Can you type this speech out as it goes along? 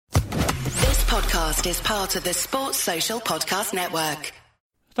podcast is part of the Sports Social Podcast Network.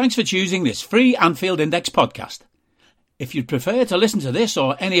 Thanks for choosing this free Anfield Index podcast. If you'd prefer to listen to this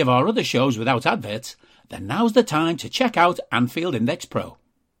or any of our other shows without adverts, then now's the time to check out Anfield Index Pro.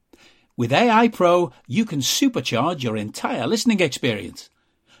 With AI Pro, you can supercharge your entire listening experience.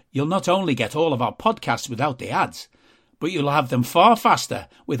 You'll not only get all of our podcasts without the ads, but you'll have them far faster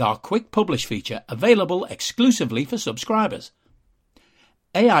with our quick publish feature available exclusively for subscribers.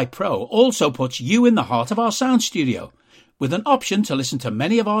 AI Pro also puts you in the heart of our sound studio, with an option to listen to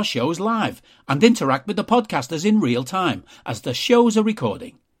many of our shows live and interact with the podcasters in real time as the shows are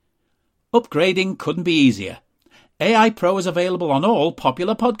recording. Upgrading couldn't be easier. AI Pro is available on all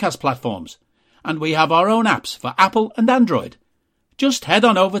popular podcast platforms, and we have our own apps for Apple and Android. Just head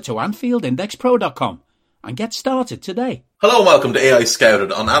on over to AnfieldIndexPro.com and get started today. Hello and welcome to AI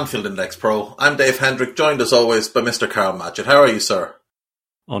Scouted on Anfield Index Pro. I'm Dave Hendrick, joined as always by Mr. Carl Matchett. How are you, sir?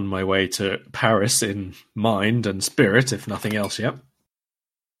 On my way to Paris in mind and spirit, if nothing else yet.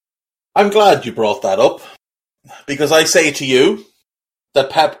 I'm glad you brought that up, because I say to you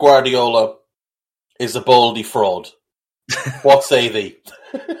that Pep Guardiola is a baldy fraud. What say thee?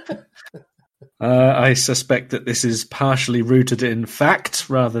 I suspect that this is partially rooted in fact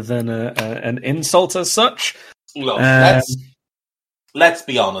rather than an insult as such. Look, let's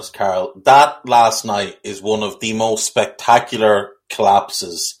be honest, Carl. That last night is one of the most spectacular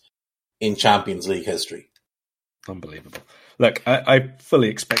collapses in Champions League history. Unbelievable. Look, I fully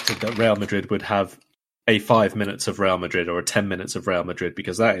expected that Real Madrid would have a 5 minutes of Real Madrid or a 10 minutes of Real Madrid,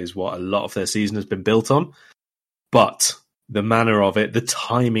 because that is what a lot of their season has been built on. But the manner of it, the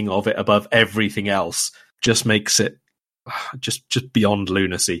timing of it above everything else just makes it just beyond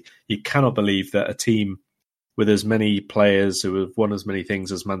lunacy. You cannot believe that a team with as many players who have won as many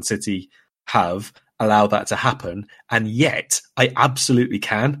things as Man City have allow that to happen, and yet I absolutely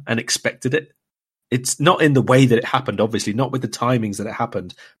can and expected it. It's not in the way that it happened, obviously, not with the timings that it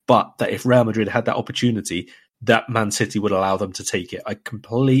happened, but that if Real Madrid had that opportunity, that Man City would allow them to take it. I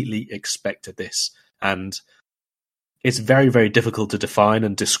completely expected this, and it's very, very difficult to define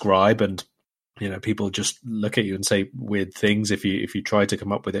and describe, and people just look at you and say weird things if you try to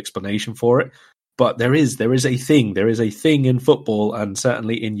come up with explanation for it. But there is a thing in football, and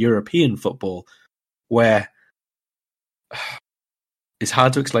certainly in European football, where it's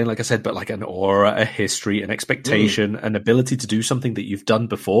hard to explain, like I said, but like an aura, a history, an expectation, an ability to do something that you've done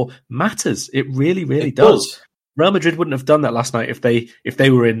before matters. It really, really does. Real Madrid wouldn't have done that last night if they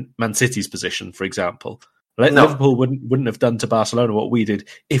were in Man City's position, for example. Liverpool wouldn't have done to Barcelona what we did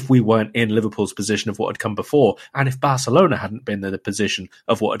if we weren't in Liverpool's position of what had come before, and if Barcelona hadn't been in the position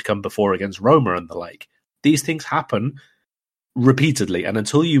of what had come before against Roma and the like. These things happen repeatedly, and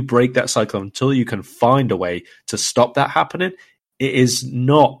until you break that cycle, until you can find a way to stop that happening, it is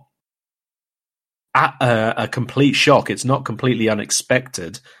not a complete shock. It's not completely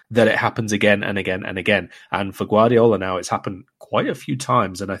unexpected that it happens again and again and again. And for Guardiola now, it's happened quite a few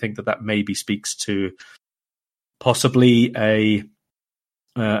times, and I think that maybe speaks to possibly a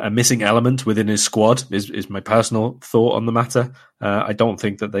missing element within his squad, is my personal thought on the matter. I don't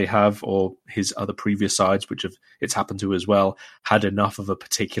think that they have, or his other previous sides, which it's happened to as well, had enough of a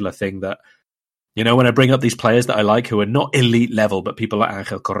particular thing that, when I bring up these players that I like who are not elite level, but people like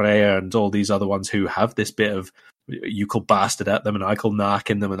Angel Correa and all these other ones who have this bit of, you call bastard at them and I call narc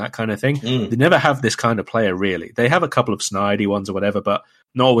in them and that kind of thing. They never have this kind of player, really. They have a couple of snidey ones or whatever, but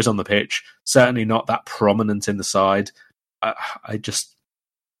not always on the pitch. Certainly not that prominent in the side.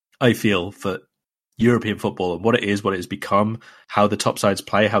 I feel for European football and what it has become, how the top sides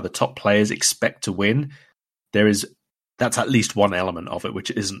play, how the top players expect to win. That's at least one element of it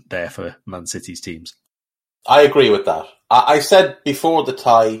which isn't there for Man City's teams. I agree with that. I said before the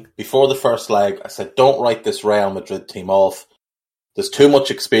tie, before the first leg, I said, don't write this Real Madrid team off. There's too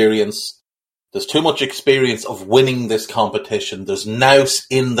much experience. There's too much experience of winning this competition. There's nous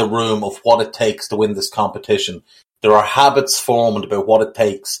in the room of what it takes to win this competition. There are habits formed about what it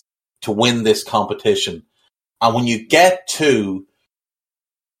takes to win this competition. And when you get to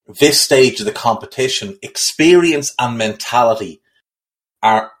this stage of the competition, experience and mentality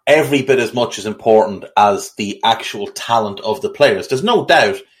are every bit as much as important as the actual talent of the players. There's no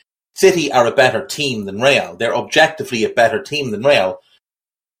doubt City are a better team than Real. They're objectively a better team than Real.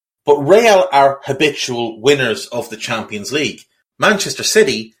 But Real are habitual winners of the Champions League. Manchester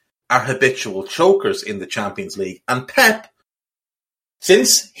City are habitual chokers in the Champions League. And Pep,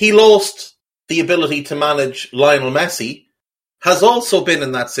 since he lost the ability to manage Lionel Messi, has also been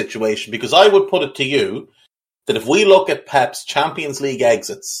in that situation. Because I would put it to you that if we look at Pep's Champions League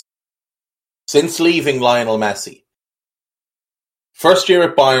exits since leaving Lionel Messi, first year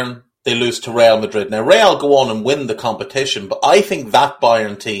at Bayern, they lose to Real Madrid. Now, Real go on and win the competition, but I think that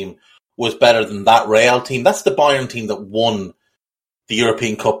Bayern team was better than that Real team. That's the Bayern team that won the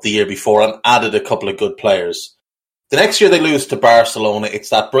European Cup the year before and added a couple of good players. The next year they lose to Barcelona.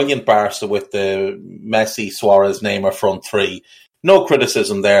 It's that brilliant Barca with the Messi, Suarez, Neymar front three. No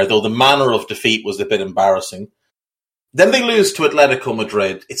criticism there, though the manner of defeat was a bit embarrassing. Then they lose to Atletico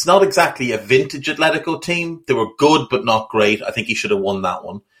Madrid. It's not exactly a vintage Atletico team. They were good, but not great. I think he should have won that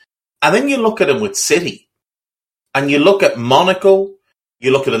one. And then you look at him with City. And you look at Monaco.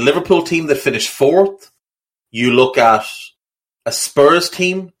 You look at a Liverpool team that finished fourth. You look at a Spurs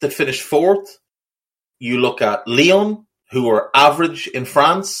team that finished fourth. You look at Lyon, who were average in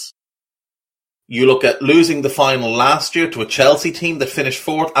France. You look at losing the final last year to a Chelsea team that finished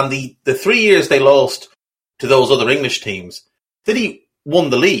fourth. And the 3 years they lost to those other English teams, City won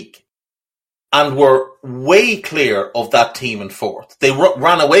the league and were way clear of that team in fourth. They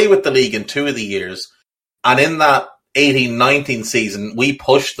ran away with the league in 2 of the years. And in that 18-19 season, we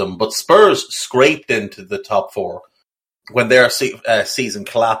pushed them. But Spurs scraped into the top 4 when their season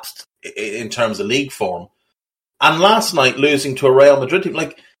collapsed in terms of league form. And last night, losing to a Real Madrid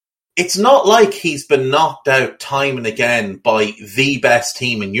team, it's not like he's been knocked out time and again by the best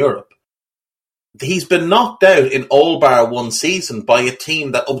team in Europe. He's been knocked out in all bar one season by a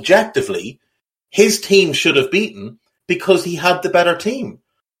team that objectively his team should have beaten because he had the better team.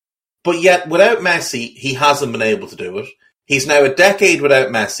 But yet, without Messi, he hasn't been able to do it. He's now a decade without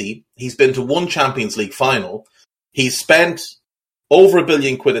Messi. He's been to 1 Champions League final. He's spent over £1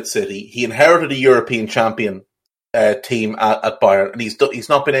 billion at City. He inherited a European champion team at Bayern, and he's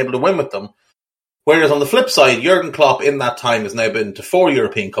not been able to win with them. Whereas on the flip side, Jurgen Klopp in that time has now been to 4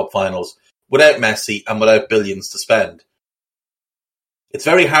 European Cup finals without Messi and without billions to spend. It's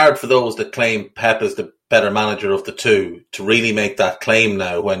very hard for those that claim Pep is the better manager of the two to really make that claim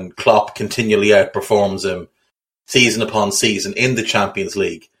now when Klopp continually outperforms him season upon season in the Champions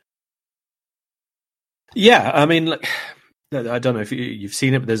League. Yeah, I mean, I don't know if you've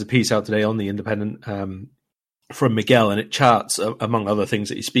seen it, but there's a piece out today on The Independent from Miguel, and it charts, among other things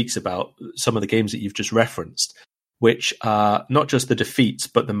that he speaks about, some of the games that you've just referenced, which are not just the defeats,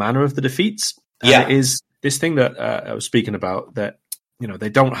 but the manner of the defeats. Yeah. And it is this thing that I was speaking about, that, they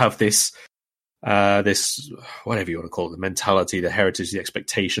don't have this, whatever you want to call it, the mentality, the heritage, the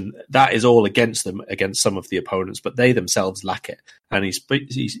expectation. That is all against them, against some of the opponents, but they themselves lack it. And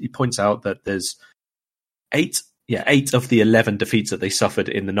he points out that there's 8 of the 11 defeats that they suffered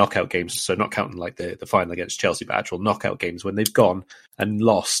in the knockout games, so not counting the final against Chelsea, but actual knockout games, when they've gone and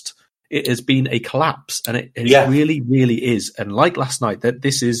lost, it has been a collapse. And it really, really is. And like last night, that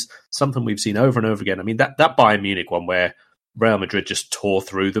this is something we've seen over and over again. I mean, that Bayern Munich one where Real Madrid just tore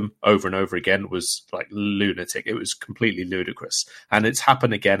through them over and over again was like lunatic. It was completely ludicrous. And it's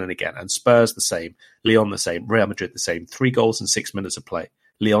happened again and again. And Spurs the same, Lyon the same, Real Madrid the same. 3 goals in 6 minutes of play.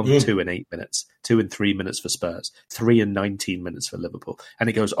 Lyon 2 in 8 minutes, 2 in 3 minutes for Spurs, 3 in 19 minutes for Liverpool. And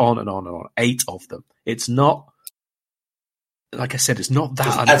it goes on and on and on. 8 of them. It's not, like I said, it's not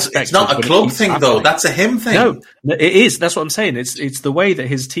that unexpected. It's not a club thing, though. That's a him thing. No, it is. That's what I'm saying. It's the way that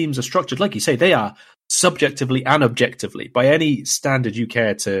his teams are structured. Like you say, they are subjectively and objectively, by any standard you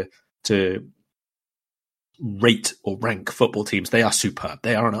care to rate or rank football teams, they are superb.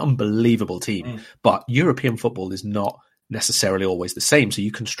 They are an unbelievable team. But European football is not necessarily always the same. So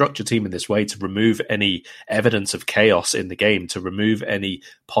you construct your team in this way to remove any evidence of chaos in the game, to remove any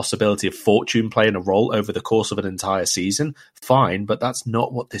possibility of fortune playing a role over the course of an entire season. Fine, but that's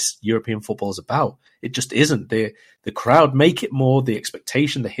not what this European football is about. It just isn't. The crowd make it more, the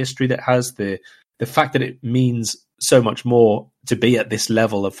expectation, the history that has, the fact that it means so much more to be at this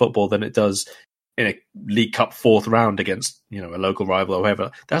level of football than it does in a League Cup 4th round against, a local rival or whoever.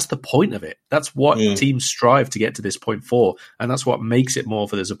 That's the point of it. That's what teams strive to get to this point for. And that's what makes it more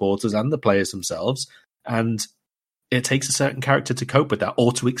for the supporters and the players themselves. And it takes a certain character to cope with that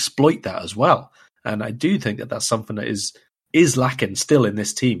or to exploit that as well. And I do think that that's something that is lacking still in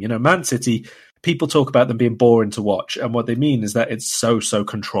this team. Man City, people talk about them being boring to watch. And what they mean is that it's so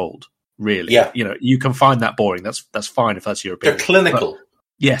controlled, really. Yeah. You can find that boring. That's fine if that's your opinion. They're clinical. But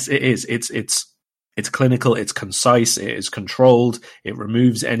yes, it is. It's clinical, it's concise, it is controlled, it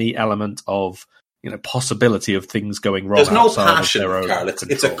removes any element of possibility of things going wrong. There's no passion, Carl.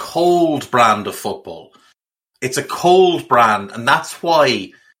 It's a cold brand of football. It's a cold brand, and that's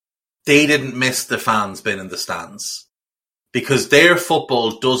why they didn't miss the fans being in the stands. Because their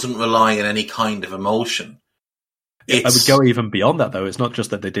football doesn't rely on any kind of emotion. I would go even beyond that, though. It's not just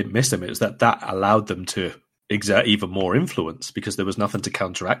that they didn't miss them, it's that allowed them to exert even more influence because there was nothing to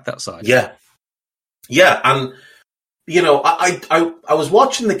counteract that side. Yeah. Yeah, and I was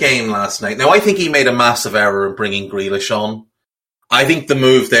watching the game last night. Now, I think he made a massive error in bringing Grealish on. I think the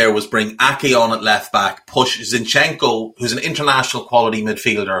move there was bring Ake on at left back, push Zinchenko, who's an international quality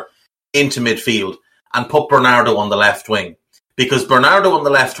midfielder, into midfield, and put Bernardo on the left wing. Because Bernardo on the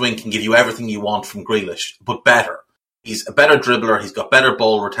left wing can give you everything you want from Grealish, but better. He's a better dribbler, he's got better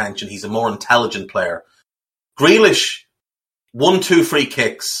ball retention, he's a more intelligent player. Grealish won 2 free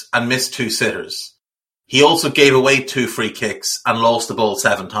kicks and missed 2 sitters. He also gave away 2 free kicks and lost the ball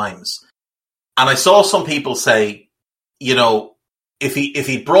 7 times. And I saw some people say, if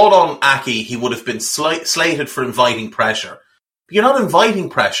he brought on Ake, he would have been slated for inviting pressure. But you're not inviting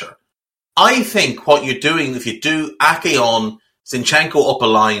pressure. I think what you're doing, if you do Ake on, Zinchenko up a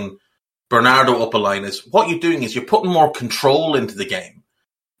line, Bernardo up a line, is what you're doing is you're putting more control into the game.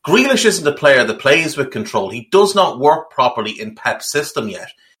 Grealish isn't a player that plays with control. He does not work properly in Pep's system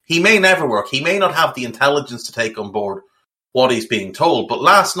yet. He may never work. He may not have the intelligence to take on board what he's being told. But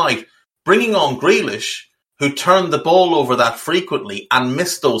last night, bringing on Grealish, who turned the ball over that frequently and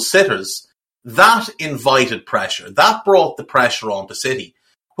missed those sitters, that invited pressure. That brought the pressure onto City.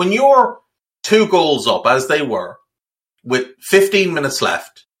 When you're 2 goals up, as they were, with 15 minutes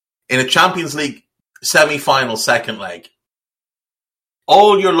left, in a Champions League semi-final second leg,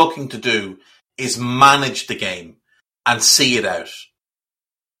 all you're looking to do is manage the game and see it out.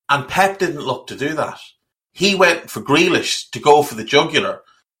 And Pep didn't look to do that. He went for Grealish to go for the jugular.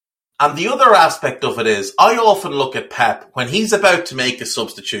 And the other aspect of it is, I often look at Pep when he's about to make a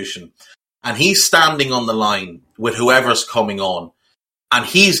substitution and he's standing on the line with whoever's coming on and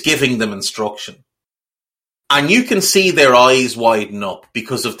he's giving them instruction. And you can see their eyes widen up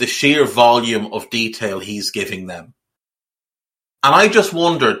because of the sheer volume of detail he's giving them. And I just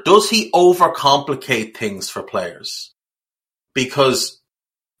wonder, does he overcomplicate things for players? Because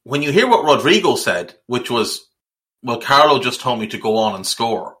when you hear what Rodrigo said, which was, well, Carlo just told me to go on and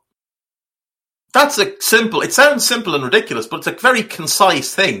score. That's it sounds simple and ridiculous, but it's a very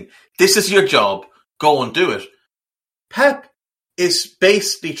concise thing. This is your job. Go and do it. Pep is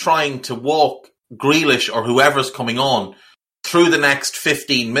basically trying to walk Grealish or whoever's coming on through the next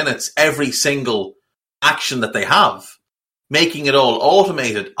 15 minutes, every single action that they have, making it all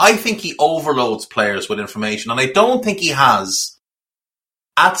automated. I think he overloads players with information, and I don't think he has,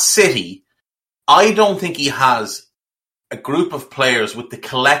 at City, I don't think he has a group of players with the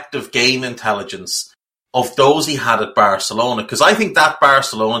collective game intelligence of those he had at Barcelona, because I think that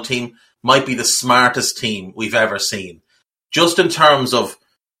Barcelona team might be the smartest team we've ever seen. Just in terms of,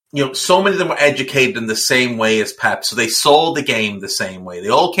 so many of them were educated in the same way as Pep, so they saw the game the same way. They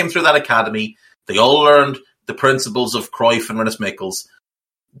all came through that academy. They all learned the principles of Cruyff and Rinus Michels.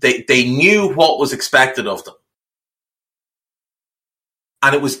 They knew what was expected of them.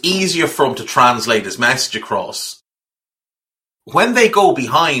 And it was easier for him to translate his message across. When they go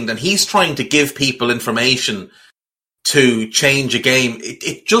behind and he's trying to give people information to change a game,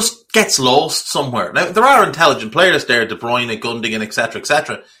 it just gets lost somewhere. Now, there are intelligent players there, De Bruyne, Gundogan,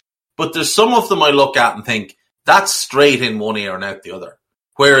 etc., but there's some of them I look at and think, that's straight in one ear and out the other.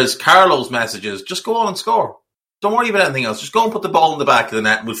 Whereas Carlo's message is, just go on and score. Don't worry about anything else. Just go and put the ball in the back of the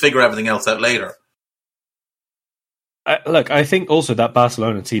net and we'll figure everything else out later. I think also that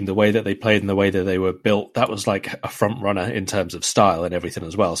Barcelona team, the way that they played and the way that they were built, that was like a front runner in terms of style and everything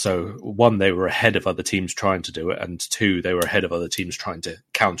as well. So 1, they were ahead of other teams trying to do it, and 2, they were ahead of other teams trying to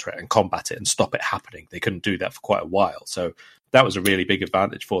counter it and combat it and stop it happening. They couldn't do that for quite a while. So that was a really big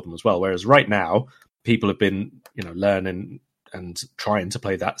advantage for them as well. Whereas right now, people have been, learning and trying to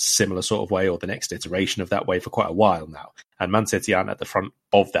play that similar sort of way or the next iteration of that way for quite a while now. And Man City aren't at the front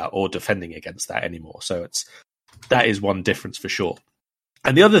of that or defending against that anymore. So that is one difference for sure.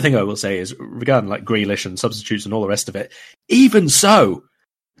 And the other thing I will say is, regarding like Grealish and substitutes and all the rest of it, even if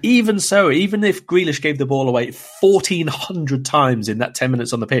Grealish gave the ball away 1,400 times in that 10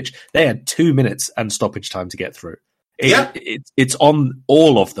 minutes on the pitch, they had 2 minutes and stoppage time to get through. It's on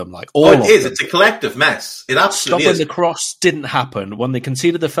all of them. It is. It's a collective mess. It absolutely is. Stopping the cross didn't happen. When they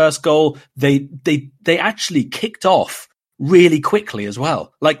conceded the first goal, they actually kicked off really quickly as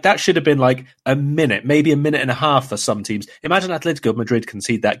well. That should have been a minute, maybe a minute and a half for some teams. Imagine Atletico Madrid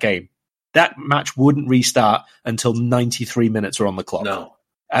concede that game. That match wouldn't restart until 93 minutes were on the clock.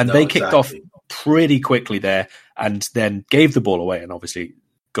 They kicked off pretty quickly there and then gave the ball away, and obviously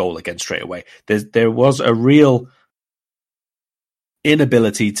goal again straight away. There was a real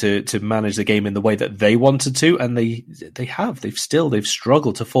inability to manage the game in the way that they wanted to, and they've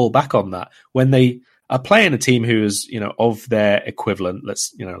struggled to fall back on that when they are playing a team who is, of their equivalent,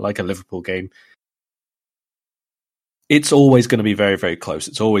 like a Liverpool game. it's always going to be very, very close.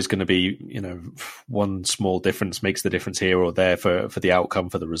 It's always going to be, one small difference makes the difference here or there for the outcome,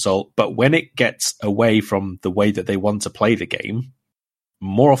 for the result. But when it gets away from the way that they want to play the game,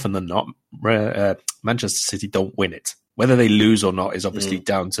 more often than not, Manchester City don't win it. Whether they lose or not is obviously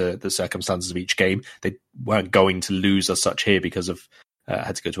down to the circumstances of each game. They weren't going to lose as such here because of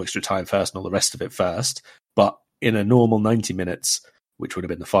had to go to extra time first and all the rest of it first. But in a normal 90 minutes, which would have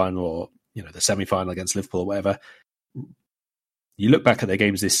been the final or the semi-final against Liverpool or whatever, you look back at their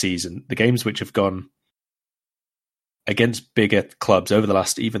games this season, the games which have gone against bigger clubs over the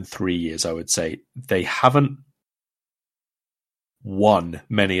last even 3 years, I would say, they haven't won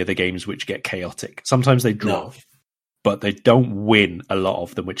many of the games which get chaotic. Sometimes they draw, but they don't win a lot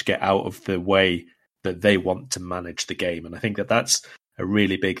of them which get out of the way that they want to manage the game. And I think that that's a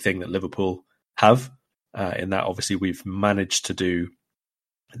really big thing that Liverpool have, in that obviously we've managed to do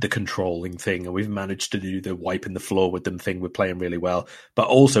the controlling thing, and we've managed to do the wiping the floor with them thing. We're playing really well, but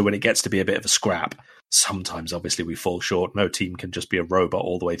also when it gets to be a bit of a scrap, sometimes obviously we fall short. No team can just be a robot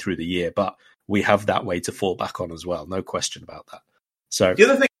all the way through the year, but we have that way to fall back on as well. No question about that. So the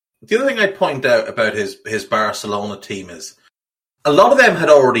other thing I'd point out about his Barcelona team is a lot of them had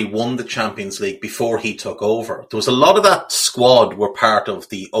already won the Champions League before he took over. There was a lot of that squad were part of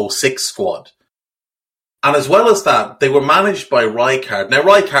the 06 squad. And as well as that, they were managed by Rijkaard. Now,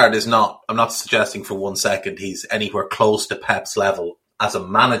 Rijkaard is not, I'm not suggesting for 1 second he's anywhere close to Pep's level as a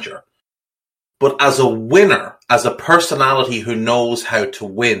manager. But as a winner, as a personality who knows how to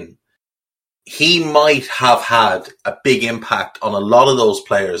win, he might have had a big impact on a lot of those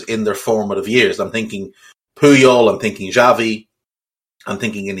players in their formative years. I'm thinking Puyol, I'm thinking Xavi, I'm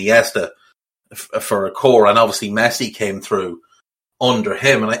thinking Iniesta for a core, and obviously Messi came through under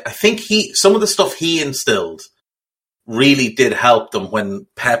him. And I think some of the stuff he instilled really did help them when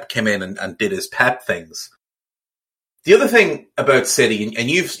Pep came in and did his Pep things. The other thing about City, and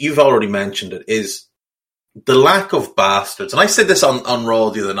you've already mentioned it, is the lack of bastards. And I said this on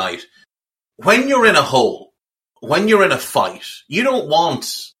Raw the other night. When you're in a hole, when you're in a fight, you don't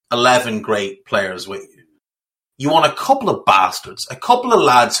want 11 great players with you. You want a couple of bastards, a couple of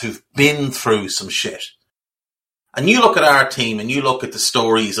lads who've been through some shit. And you look at our team and you look at the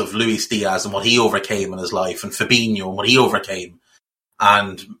stories of Luis Diaz and what he overcame in his life, and Fabinho and what he overcame,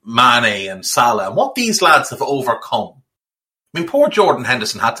 and Mane and Salah and what these lads have overcome. I mean, poor Jordan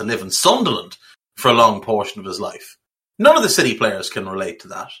Henderson had to live in Sunderland for a long portion of his life. None of the City players can relate to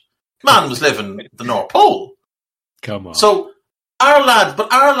that. Man was living the North Pole. Come on. So our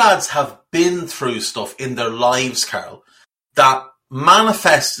lads have been through stuff in their lives, Carl, that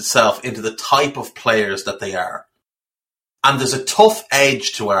manifests itself into the type of players that they are. And there's a tough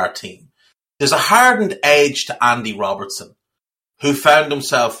edge to our team. There's a hardened edge to Andy Robertson, who found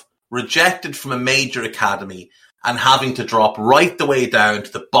himself rejected from a major academy and having to drop right the way down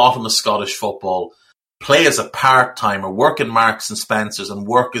to the bottom of Scottish football, play as a part-timer, work in Marks and Spencer's and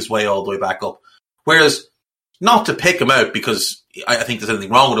work his way all the way back up. Whereas, not to pick him out because I think there's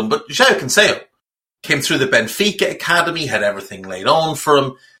anything wrong with him, but João Cancelo came through the Benfica academy, had everything laid on for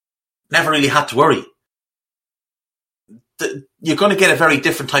him, never really had to worry. You're going to get a very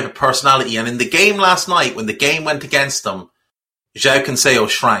different type of personality. And in the game last night, when the game went against them, João Cancelo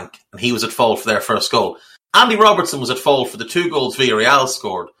shrank and he was at fault for their first goal. Andy Robertson was at fault for the 2 goals Villarreal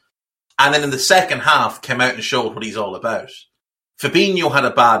scored. And then in the second half, came out and showed what he's all about. Fabinho had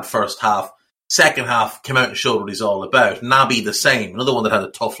a bad first half. Second half, came out and showed what he's all about. Naby the same, another one that had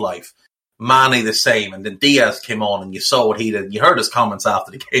a tough life. Mane the same. And then Diaz came on and you saw what he did. You heard his comments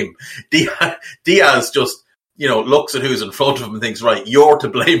after the game. Diaz just, looks at who's in front of him and thinks, right, you're to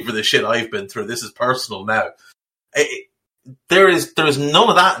blame for the shit I've been through. This is personal now. There is none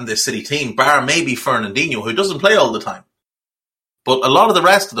of that in this City team, bar maybe Fernandinho, who doesn't play all the time. But a lot of the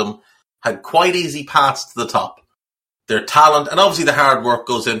rest of them had quite easy paths to the top. Their talent, and obviously the hard work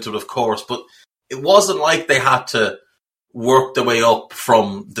goes into it, of course, but it wasn't like they had to work their way up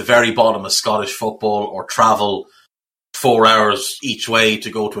from the very bottom of Scottish football or travel 4 hours each way to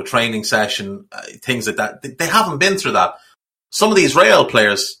go to a training session, things like that. They haven't been through that. Some of these Real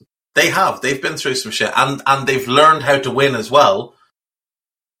players, they've been through some shit, and they've learned how to win as well.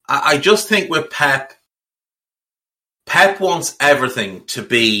 I just think with Pep wants everything to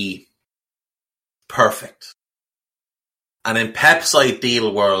be perfect. And in Pep's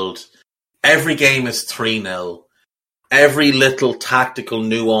ideal world, every game is 3-0. Every little tactical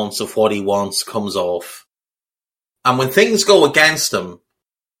nuance of what he wants comes off. And when things go against him,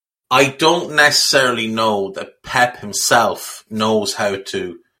 I don't necessarily know that Pep himself knows how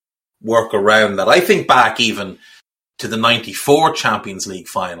to work around that. I think back even to the 94 Champions League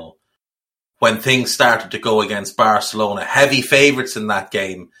final, when things started to go against Barcelona. Heavy favourites in that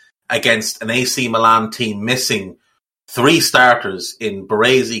game against an AC Milan team missing 3 starters in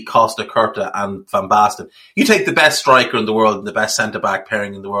Baresi, Costa Curta and Van Basten. You take the best striker in the world and the best centre-back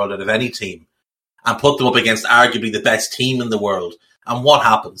pairing in the world out of any team and put them up against arguably the best team in the world. And what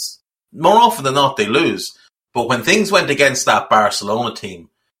happens? More often than not, they lose. But when things went against that Barcelona team,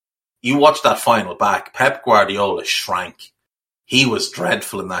 you watch that final back, Pep Guardiola shrank. He was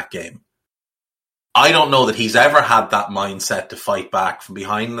dreadful in that game. I don't know that he's ever had that mindset to fight back from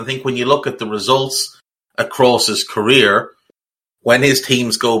behind. And I think when you look at the results across his career, when his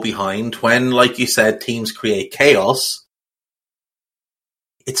teams go behind, when, like you said, teams create chaos,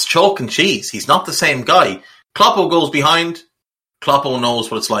 it's chalk and cheese. He's not the same guy. Kloppo goes behind. Kloppo knows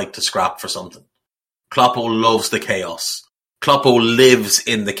what it's like to scrap for something. Kloppo loves the chaos. Kloppo lives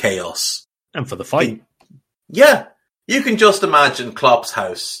in the chaos. And for the fight. Yeah. You can just imagine Klopp's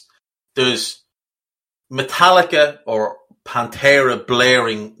house. There's Metallica or Pantera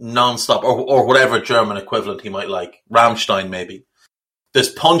blaring non-stop, or whatever German equivalent he might like. Rammstein, maybe. There's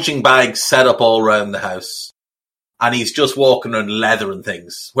punching bags set up all around the house. And he's just walking around leather and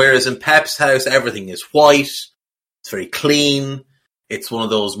things. Whereas in Pep's house, everything is white. It's very clean. It's one of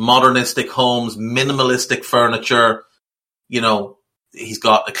those modernistic homes, minimalistic furniture. You know, he's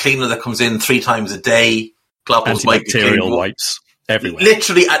got a cleaner that comes in 3 times a day. Antibacterial wipes everywhere.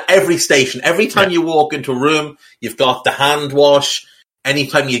 Literally at every station. Every time you walk into a room, you've got the hand wash.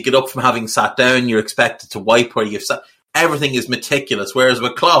 Anytime you get up from having sat down, you're expected to wipe where you've sat. Everything is meticulous. Whereas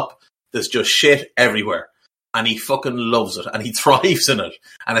with Klopp, there's just shit everywhere. And he fucking loves it. And he thrives in it.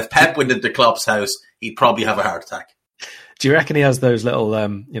 And if Pep went into Klopp's house, he'd probably have a heart attack. Do you reckon he has those little,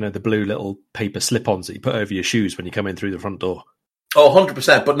 the blue little paper slip-ons that you put over your shoes when you come in through the front door? Oh,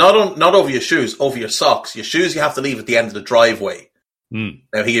 100%. But not over your shoes, over your socks. Your shoes you have to leave at the end of the driveway. Mm.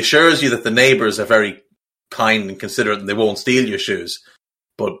 Now, he assures you that the neighbours are very kind and considerate and they won't steal your shoes.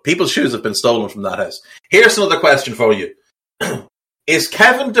 But people's shoes have been stolen from that house. Here's another question for you. Is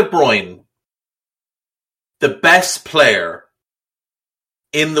Kevin De Bruyne the best player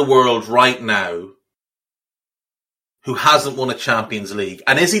in the world right now who hasn't won a Champions League?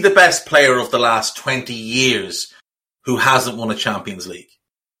 And is he the best player of the last 20 years who hasn't won a Champions League?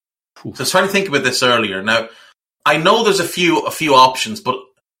 Oof. So I was trying to think about this earlier. Now, I know there's a few options, but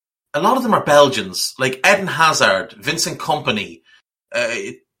a lot of them are Belgians, like Eden Hazard, Vincent Kompany,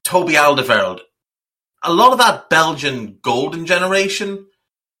 Toby Alderweireld. A lot of that Belgian golden generation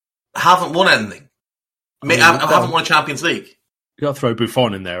haven't won anything. Haven't won a Champions League. You got to throw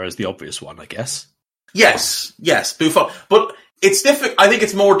Buffon in there as the obvious one, I guess. Yes, Buffon. But it's difficult. I think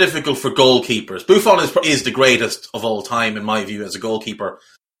it's more difficult for goalkeepers. Buffon is the greatest of all time, in my view, as a goalkeeper.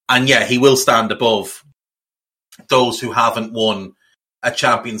 And yeah, he will stand above those who haven't won a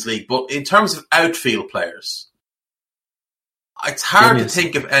Champions League. But in terms of outfield players, it's hard to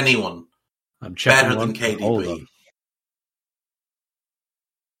think of anyone better than KDB.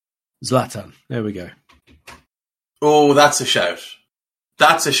 Zlatan. There we go. Oh, that's a shout.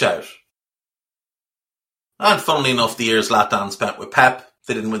 And funnily enough, the years Zlatan spent with Pep,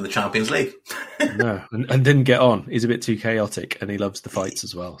 they didn't win the Champions League. No, and didn't get on. He's a bit too chaotic, and he loves the fights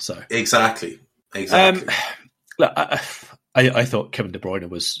as well. So Exactly. Look, I thought Kevin De Bruyne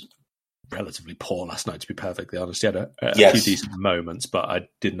was relatively poor last night, to be perfectly honest. He had a few decent moments, but I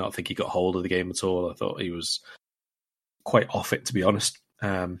did not think he got hold of the game at all. I thought he was quite off it, to be honest.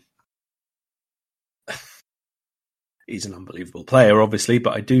 He's an unbelievable player, obviously,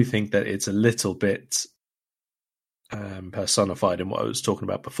 but I do think that it's a little bit personified in what I was talking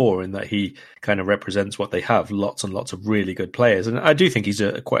about before, in that he kind of represents what they have, lots and lots of really good players. And I do think he's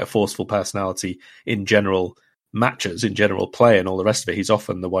quite a forceful personality in general matches, in general play and all the rest of it. He's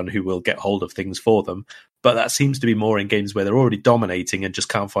often the one who will get hold of things for them. But that seems to be more in games where they're already dominating and just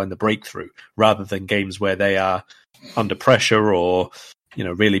can't find the breakthrough, rather than games where they are under pressure or,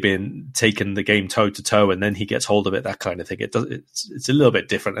 really being taken the game toe to toe, and then he gets hold of it, that kind of thing. It's a little bit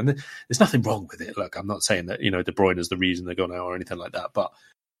different, and there's nothing wrong with it. Look, I'm not saying that, De Bruyne is the reason they're gone out or anything like that, but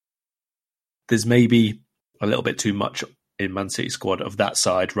there's maybe a little bit too much in Man City squad of that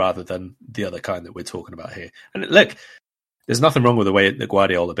side rather than the other kind that we're talking about here. And look, there's nothing wrong with the way that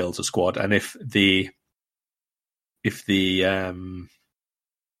Guardiola builds a squad, and if the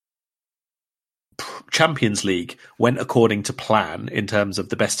Champions League went according to plan in terms of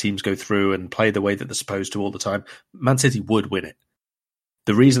the best teams go through and play the way that they're supposed to all the time, Man City would win it.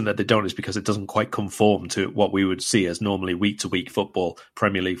 The reason that they don't is because it doesn't quite conform to what we would see as normally week-to-week football,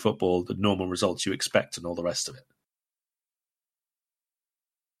 Premier League football, the normal results you expect and all the rest of it.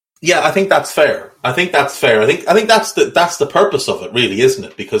 Yeah, I think that's fair. I think that's that's the purpose of it, really, isn't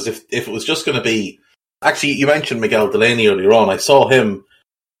it? Because if it was just going to be, actually, you mentioned Miguel Delaney earlier on. I saw him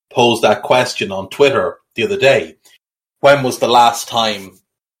pose that question on Twitter the other day. When was the last time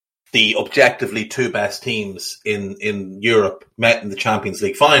the objectively two best teams in Europe met in the Champions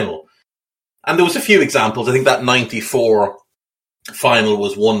League final? And there was a few examples. I think that 94 final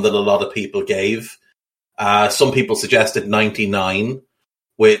was one that a lot of people gave. Some people suggested 99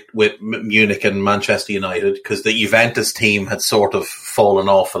 with Munich and Manchester United, because the Juventus team had sort of fallen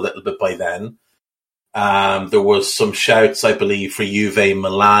off a little bit by then. There was some shouts, I believe, for Juve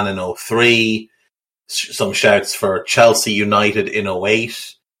Milan in 03, some shouts for Chelsea United in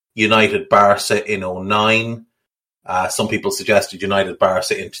 08, United Barca in 09. Some people suggested United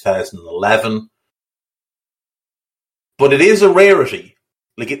Barca in 2011. But it is a rarity.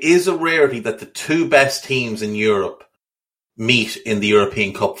 It is a rarity that the two best teams in Europe meet in the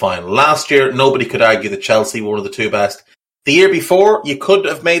European Cup final. Last year, nobody could argue that Chelsea were one of the two best. The year before, you could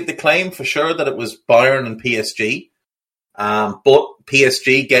have made the claim for sure that it was Bayern and PSG. But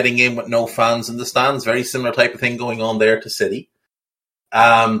PSG getting in with no fans in the stands, very similar type of thing going on there to City.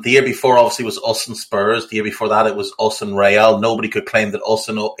 The year before, obviously, was us and Spurs. The year before that, it was us and Real. Nobody could claim that us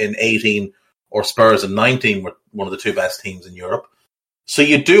in 18 or Spurs in 19 were one of the two best teams in Europe. So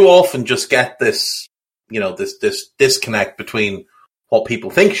you do often just get this, this disconnect between what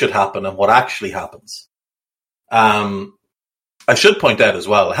people think should happen and what actually happens. I should point out as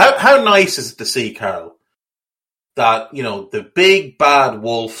well, how nice is it to see, Carl, that, the big bad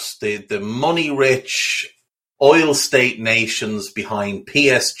wolves, the money-rich oil state nations behind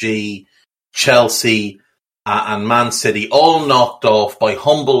PSG, Chelsea, and Man City, all knocked off by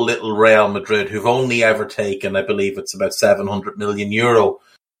humble little Real Madrid, who've only ever taken, I believe it's about €700 million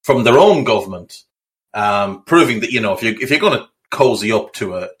from their own government, proving that, if you're going to cozy up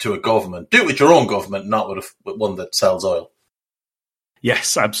to a government, do it with your own government, not with one that sells oil.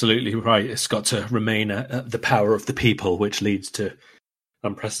 Yes, absolutely right. It's got to remain the power of the people, which leads to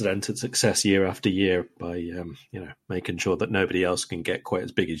unprecedented success year after year by making sure that nobody else can get quite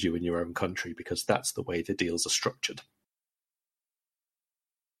as big as you in your own country, because that's the way the deals are structured.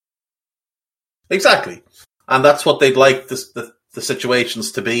 Exactly. And that's what they'd like the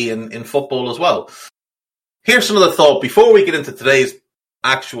situations to be in football as well. Here's another thought before we get into today's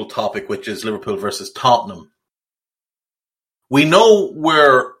actual topic, which is Liverpool versus Tottenham. We know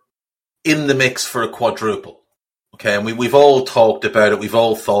we're in the mix for a quadruple. Okay, and we've all talked about it. We've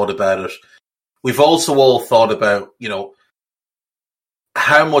all thought about it. We've also all thought about,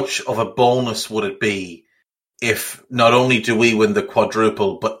 how much of a bonus would it be if not only do we win the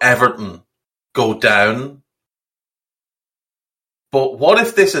quadruple, but Everton go down? But what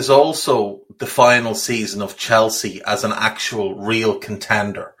if this is also the final season of Chelsea as an actual real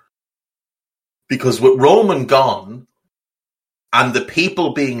contender? Because with Roman gone, and the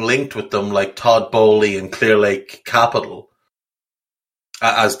people being linked with them, like Todd Bowley and Clearlake Capital,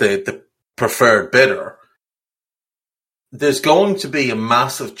 as the preferred bidder, there's going to be a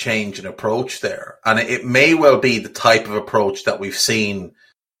massive change in approach there. And it may well be the type of approach that we've seen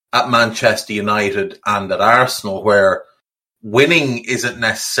at Manchester United and at Arsenal, where winning isn't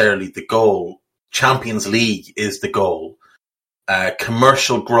necessarily the goal. Champions League is the goal.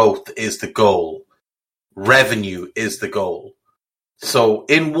 Commercial growth is the goal. Revenue is the goal. So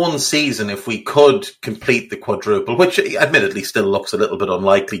in one season, if we could complete the quadruple, which admittedly still looks a little bit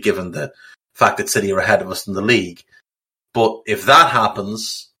unlikely given the fact that City are ahead of us in the league, but if that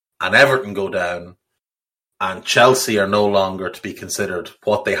happens and Everton go down and Chelsea are no longer to be considered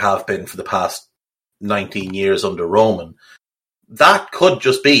what they have been for the past 19 years under Roman, that could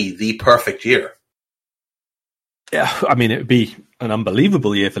just be the perfect year. Yeah, I mean, it would be an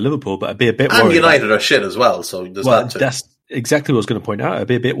unbelievable year for Liverpool, but I'd be a bit worried. And United are shit as well, so there's that too. That's exactly what I was going to point out. I'd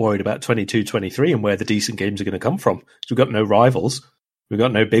be a bit worried about 22-23 and where the decent games are going to come from. So we've got no rivals. We've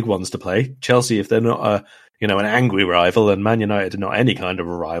got no big ones to play. Chelsea, if they're not an angry rival, and Man United are not any kind of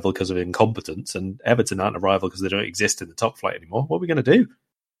a rival because of incompetence, and Everton aren't a rival because they don't exist in the top flight anymore, what are we going to do?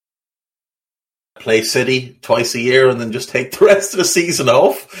 Play City twice a year and then just take the rest of the season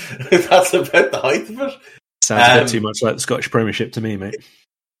off? That's about the height of it. Sounds a bit too much like the Scottish Premiership to me, mate.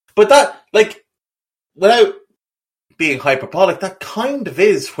 But that, without being hyperbolic, that kind of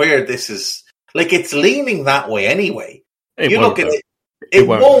is where this is. It's leaning that way anyway. You look at it. It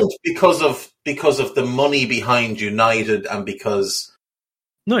won't because of the money behind United and because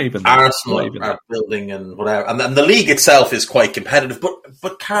not even Arsenal are building and whatever. And the league itself is quite competitive.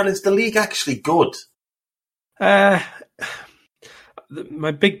 But Carl, is the league actually good?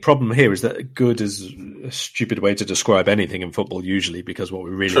 my big problem here is that good is a stupid way to describe anything in football usually, because what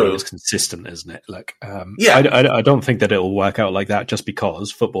we really need is consistent, isn't it? Like, I don't think that it'll work out like that just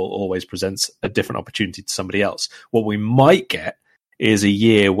because football always presents a different opportunity to somebody else. What we might get is a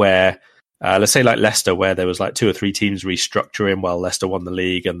year where, let's say like Leicester, where there was like 2 or 3 teams restructuring while Leicester won the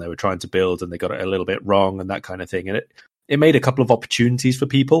league and they were trying to build and they got it a little bit wrong and that kind of thing. And it made a couple of opportunities for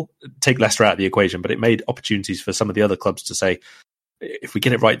people. Take Leicester out of the equation, but it made opportunities for some of the other clubs to say, if we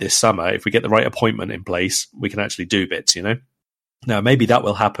get it right this summer, if we get the right appointment in place, we can actually do bits, you know? Now, maybe that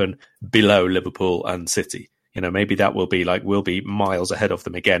will happen below Liverpool and City. You know, maybe that will be like, we'll be miles ahead of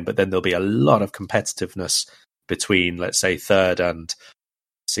them again, but then there'll be a lot of competitiveness between, let's say, 3rd and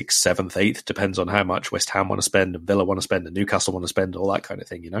 6th, 7th, 8th, depends on how much West Ham want to spend and Villa want to spend and Newcastle want to spend, all that kind of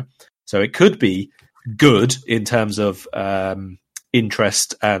thing, you know? So it could be good in terms of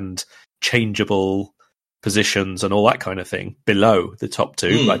interest and changeable positions and all that kind of thing below the top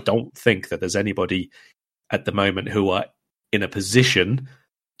 2. But I don't think that there's anybody at the moment who are in a position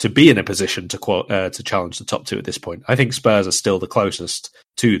to be in a position to challenge the top 2 at this point. I think Spurs are still the closest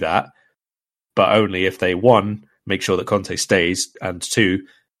to that, but only if they, 1, make sure that Conte stays, and 2,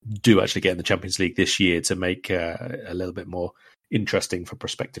 do actually get in the Champions League this year to make a little bit more interesting for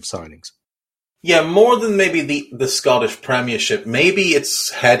prospective signings. Yeah, more than maybe the Scottish Premiership, maybe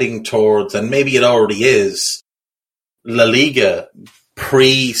it's heading towards, and maybe it already is, La Liga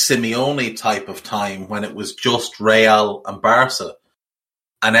pre-Simeone type of time, when it was just Real and Barca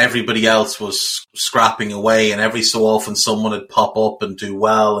and everybody else was scrapping away, and every so often someone would pop up and do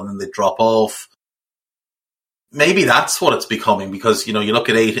well and then they'd drop off. Maybe that's what it's becoming, because, you know, you look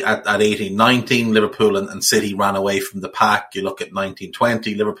at 18-19, Liverpool and City ran away from the pack. You look at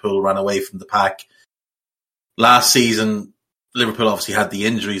 19-20, Liverpool ran away from the pack. Last season, Liverpool obviously had the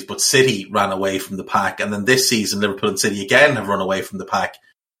injuries, but City ran away from the pack. And then this season, Liverpool and City again have run away from the pack.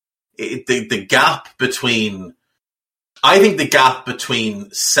 The gap between, I think the gap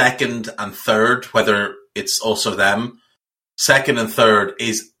between 2nd and 3rd, whether it's also them, 2nd and 3rd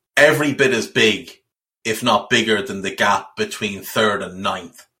is every bit as big, if not bigger, than the gap between 3rd and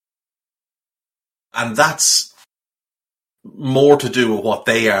 9th. And that's more to do with what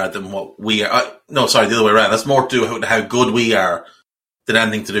they are than what we are. No, sorry, the other way around. That's more to do with how good we are than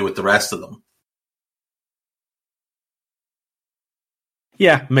anything to do with the rest of them.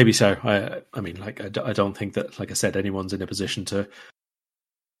 Yeah, maybe so. I mean, like, I don't think that, like I said, anyone's in a position to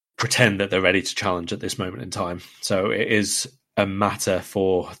pretend that they're ready to challenge at this moment in time. So it is a matter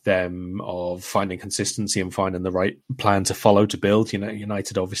for them of finding consistency and finding the right plan to follow, to build. You know,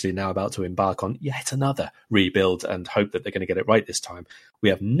 United obviously now about to embark on yet another rebuild and hope that they're going to get it right this time. We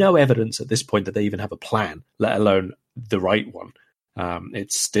have no evidence at this point that they even have a plan, let alone the right one.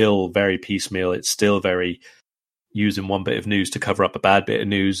 It's still very piecemeal. It's still very using one bit of news to cover up a bad bit of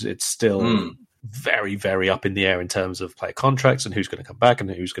news. It's still very, very up in the air in terms of player contracts and who's going to come back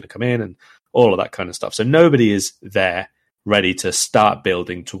and who's going to come in and all of that kind of stuff. So nobody is there ready to start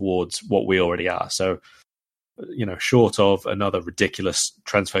building towards what we already are. So, you know, short of another ridiculous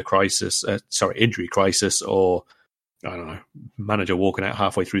injury crisis, or, I don't know, manager walking out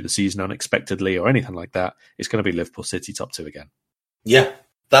halfway through the season unexpectedly or anything like that, it's going to be Liverpool City top 2 again. Yeah,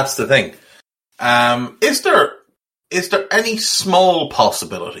 that's the thing. Is there any small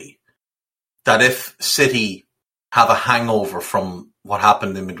possibility that if City have a hangover from what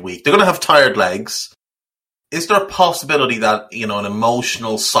happened in midweek, they're going to have tired legs? Is there a possibility that, you know, an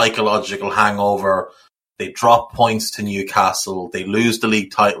emotional, psychological hangover, they drop points to Newcastle, they lose the league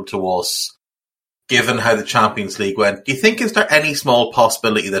title to us, given how the Champions League went? Do you think, is there any small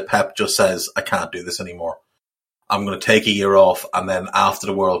possibility that Pep just says, I can't do this anymore? I'm going to take a year off, and then after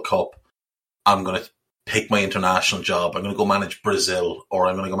the World Cup, I'm going to pick my international job. I'm going to go manage Brazil, or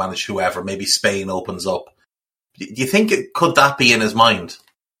I'm going to go manage whoever. Maybe Spain opens up. Do you think could that be in his mind?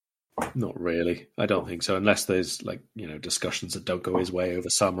 Not really. I don't think so. Unless there's, like, you know, discussions that don't go his way over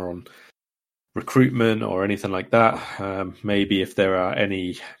summer on recruitment or anything like that. Maybe if there are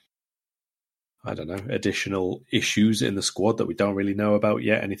any, I don't know, additional issues in the squad that we don't really know about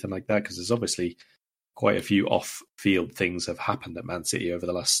yet, anything like that, because there's obviously quite a few off-field things have happened at Man City over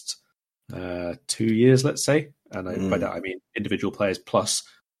the last 2 years, let's say. And by that I mean individual players plus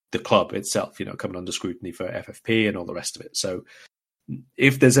the club itself, you know, coming under scrutiny for FFP and all the rest of it. So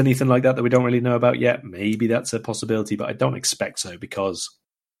if there's anything like that we don't really know about yet, maybe that's a possibility, but I don't expect so, because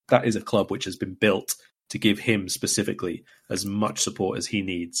that is a club which has been built to give him specifically as much support as he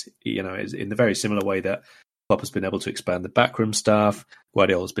needs. You know, in the very similar way that Klopp has been able to expand the backroom staff.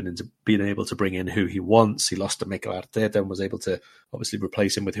 Guardiola's been able to bring in who he wants. He lost to Mikel Arteta and was able to obviously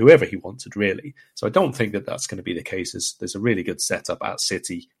replace him with whoever he wanted, really. So I don't think that that's going to be the case. There's a really good setup at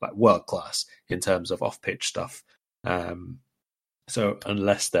City, like world class in terms of off-pitch stuff. So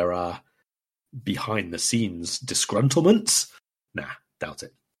unless there are behind-the-scenes disgruntlements, doubt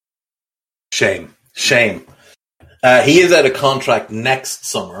it. Shame. He is out of contract next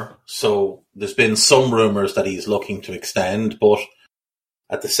summer, so there's been some rumours that he's looking to extend, but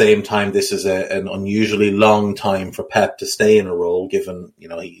at the same time, this is an unusually long time for Pep to stay in a role, given,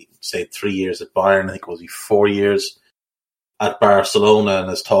 he stayed 3 years at Bayern, I think it was 4 years at Barcelona, and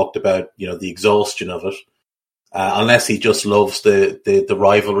has talked about, the exhaustion of it. Unless he just loves the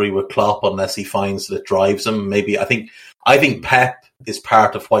rivalry with Klopp, unless he finds that it drives him. Maybe, I think Pep is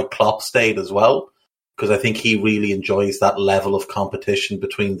part of why Klopp stayed as well, because I think he really enjoys that level of competition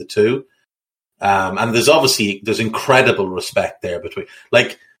between the two. And there's incredible respect there between,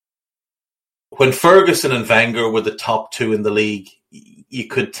 like, when Ferguson and Wenger were the top two in the league, you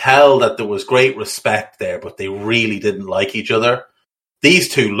could tell that there was great respect there, but they really didn't like each other. These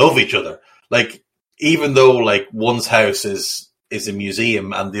two love each other. Like, even though, like, one's house is a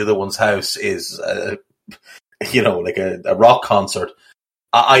museum and the other one's house is, like a rock concert,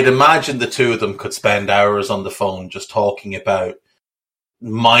 I'd imagine the two of them could spend hours on the phone just talking about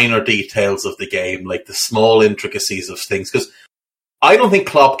minor details of the game, like the small intricacies of things. Because I don't think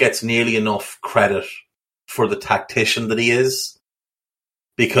Klopp gets nearly enough credit for the tactician that he is.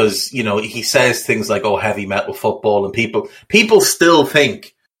 Because, he says things like, heavy metal football, and people still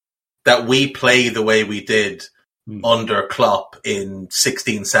think that we play the way we did under Klopp in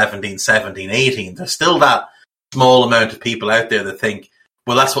 16, 17, 17, 18. There's still that small amount of people out there that think,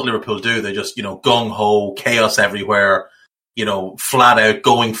 well, that's what Liverpool do. They just, gung-ho, chaos everywhere, flat out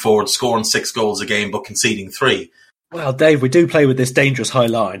going forward, scoring 6 goals a game, but conceding 3. Well, Dave, we do play with this dangerous high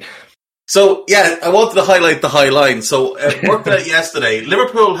line. So, yeah, I wanted to highlight the high line. So, worked out yesterday.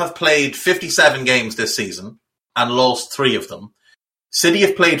 Liverpool have played 57 games this season and lost 3 of them. City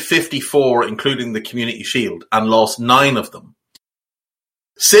have played 54, including the Community Shield, and lost 9 of them.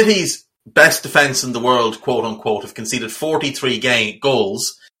 City's best defence in the world, quote unquote, have conceded 43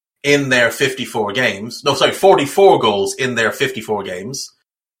 goals in their 54 games. 44 goals in their 54 games.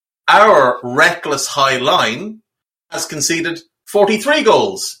 Our reckless high line has conceded 43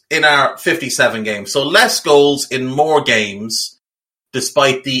 goals in our 57 games. So less goals in more games,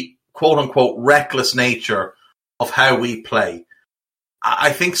 despite the quote unquote reckless nature of how we play.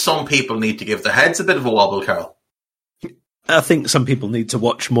 I think some people need to give their heads a bit of a wobble, Carol. I think some people need to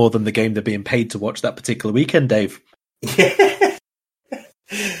watch more than the game they're being paid to watch that particular weekend, Dave. Yeah.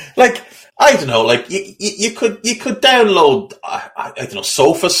 Like, I don't know, like, you could download, I don't know,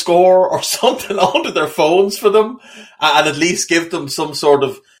 SofaScore or something onto their phones for them, and at least give them some sort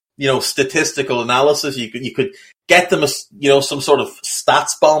of, statistical analysis. You could get them some sort of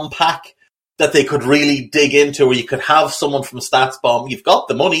stats bomb pack that they could really dig into, or you could have someone from StatsBomb. You've got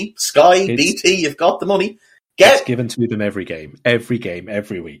the money, Sky, BT, you've got the money. It's given to them every game,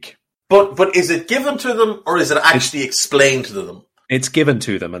 every week. But is it given to them, or is it actually explained to them? It's given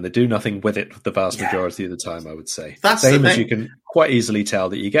to them, and they do nothing with it the vast majority of the time, I would say. That's same as you can quite easily tell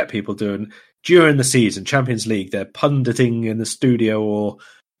that you get people doing during the season, Champions League, they're punditing in the studio or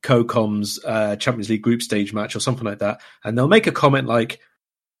CoCom's Champions League group stage match or something like that, and they'll make a comment like,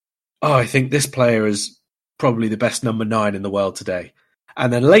 I think this player is probably the best number 9 in the world today.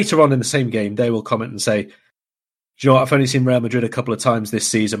 And then later on in the same game, they will comment and say, do you know what, I've only seen Real Madrid a couple of times this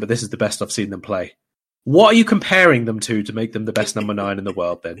season, but this is the best I've seen them play. What are you comparing them to make them the best number 9 in the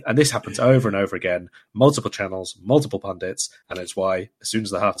world then? And this happens over and over again, multiple channels, multiple pundits, and it's why as soon as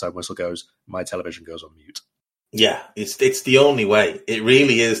the halftime whistle goes, my television goes on mute. Yeah, it's the only way. It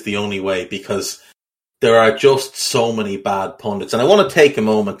really is the only way, because there are just so many bad pundits. And I want to take a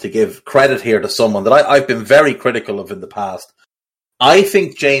moment to give credit here to someone that I've been very critical of in the past. I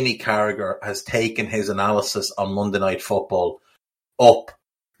think Jamie Carragher has taken his analysis on Monday Night Football up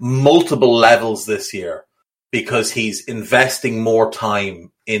multiple levels this year, because he's investing more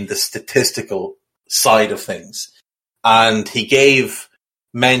time in the statistical side of things. And he gave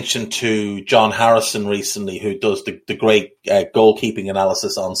mention to John Harrison recently, who does the great goalkeeping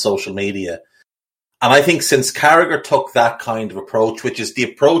analysis on social media. And I think since Carragher took that kind of approach, which is the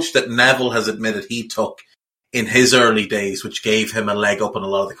approach that Neville has admitted he took in his early days, which gave him a leg up in a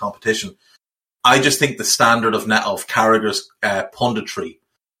lot of the competition, I just think the standard of Carragher's punditry,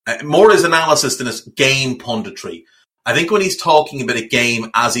 more his analysis than his game punditry, I think when he's talking about a game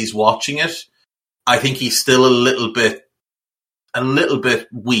as he's watching it, I think he's still a little bit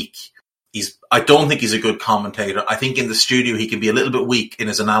weak. I don't think he's a good commentator. I think in the studio he can be a little bit weak in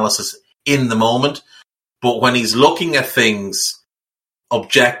his analysis in the moment. But when he's looking at things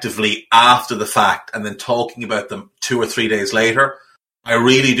objectively after the fact and then talking about them 2 or 3 days later, I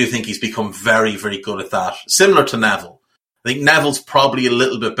really do think he's become very, very good at that. Similar to Neville. I think Neville's probably a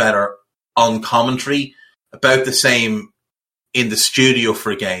little bit better on commentary, about the same in the studio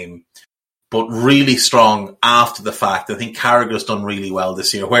for a game, but really strong after the fact. I think Carragher's done really well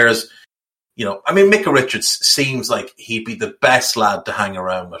this year. Whereas, Micah Richards seems like he'd be the best lad to hang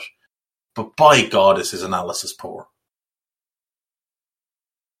around with. But by God, is his analysis poor.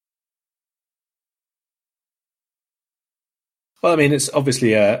 Well, I mean, it's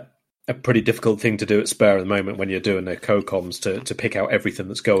obviously a pretty difficult thing to do at Spur at the moment when you're doing the co-coms to pick out everything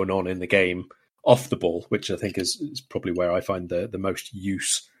that's going on in the game off the ball, which I think is probably where I find the most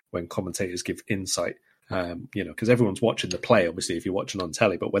use when commentators give insight. Because everyone's watching the play, obviously, if you're watching on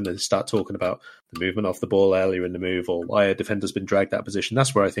telly, but when they start talking about the movement off the ball earlier in the move or why a defender's been dragged that position,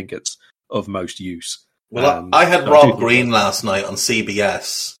 that's where I think it's of most use. Well, I had Rob Green last night on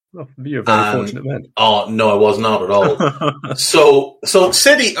CBS. Oh, you're a very fortunate man. Oh, no, I was not at all. So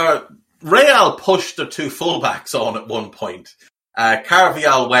City, Real pushed their 2 fullbacks on at one point.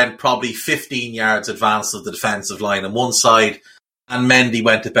 Carvajal went probably 15 yards advanced of the defensive line on one side, and Mendy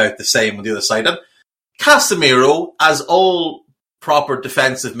went about the same on the other side. And Casemiro, as all proper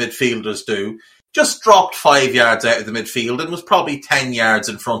defensive midfielders do, just dropped 5 yards out of the midfield and was probably 10 yards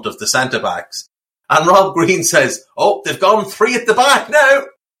in front of the centre-backs. And Rob Green says, they've gone 3 at the back now.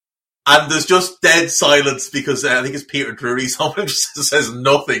 And there's just dead silence because I think it's Peter Drury. Someone just says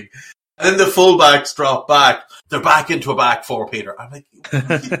nothing. And then the fullbacks drop back. They're back into a back 4, Peter. I'm like,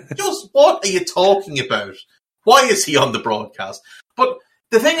 just what are you talking about? Why is he on the broadcast? But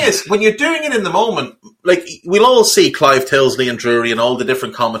the thing is, when you're doing it in the moment, like we'll all see Clive Tilsley and Drury and all the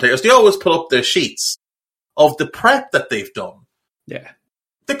different commentators, they always put up their sheets of the prep that they've done. Yeah.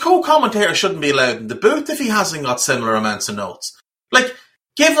 The co-commentator shouldn't be allowed in the booth if he hasn't got similar amounts of notes. Like,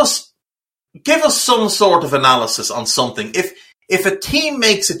 give us some sort of analysis on something. If a team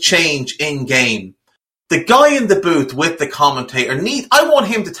makes a change in game, the guy in the booth with the commentator I want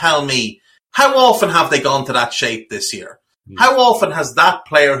him to tell me, how often have they gone to that shape this year? How often has that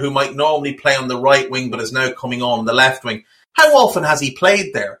player who might normally play on the right wing but is now coming on the left wing, how often has he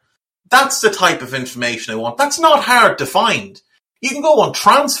played there? That's the type of information I want. That's not hard to find. You can go on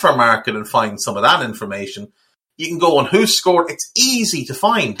Transfer Market and find some of that information. You can go on who scored. It's easy to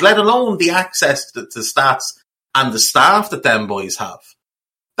find, let alone the access to stats and the staff that them boys have.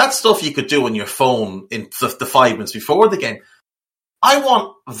 That's stuff you could do on your phone in the 5 minutes before the game. I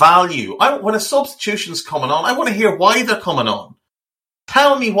want value. When a substitution's coming on, I want to hear why they're coming on.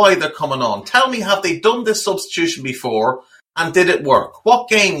 Tell me why they're coming on. Tell me, have they done this substitution before and did it work? What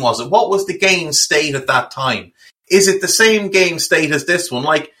game was it? What was the game state at that time? Is it the same game state as this one?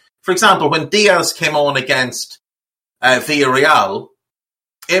 Like, for example, when Diaz came on against Villarreal,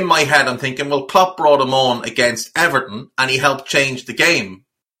 in my head I'm thinking, well, Klopp brought him on against Everton and he helped change the game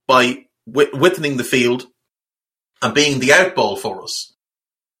by widthening the field and being the outball for us.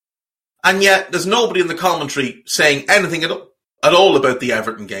 And yet, there's nobody in the commentary saying anything at all about the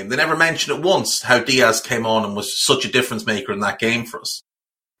Everton game. They never mention it once, how Diaz came on and was such a difference maker in that game for us.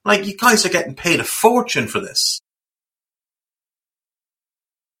 Like, you guys are getting paid a fortune for this.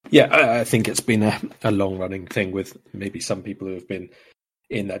 Yeah, I think it's been a long-running thing with maybe some people who have been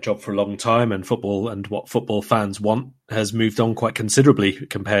in that job for a long time, and football and what football fans want has moved on quite considerably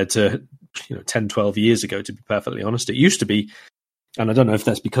compared to 10, 12 years ago, to be perfectly honest. It used to be, and I don't know if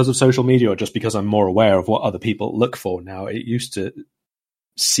that's because of social media or just because I'm more aware of what other people look for now, it used to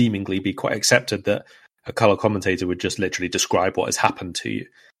seemingly be quite accepted that a colour commentator would just literally describe what has happened to you.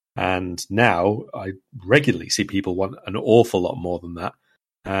 And now I regularly see people want an awful lot more than that.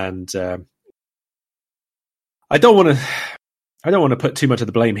 And I don't want to put too much of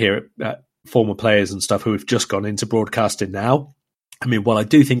the blame here at former players and stuff who have just gone into broadcasting now. I mean, while I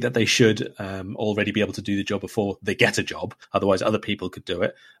do think that they should already be able to do the job before they get a job, otherwise other people could do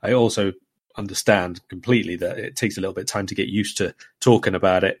it, I also understand completely that it takes a little bit of time to get used to talking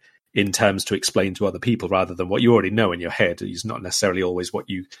about it in terms to explain to other people rather than what you already know in your head. It's not necessarily always what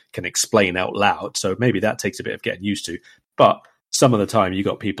you can explain out loud. So maybe that takes a bit of getting used to. But some of the time you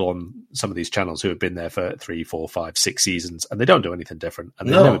got people on some of these channels who have been there for 3, 4, 5, 6 seasons and they don't do anything different and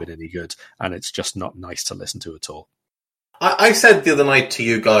they've never been any good. And it's just not nice to listen to at all. I said the other night to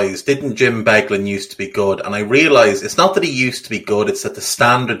you guys, didn't Jim Beglin used to be good? And I realised it's not that he used to be good, it's that the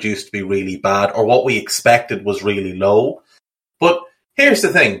standard used to be really bad or what we expected was really low. But here's the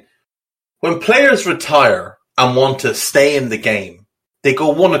thing. When players retire and want to stay in the game, they go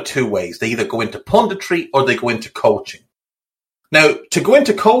one of two ways. They either go into punditry or they go into coaching. Now, to go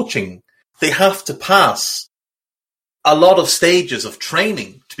into coaching, they have to pass a lot of stages of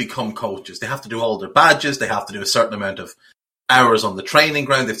training to become coaches. They have to do all their badges. They have to do a certain amount of hours on the training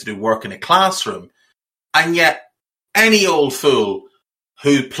ground. They have to do work in a classroom. And yet, any old fool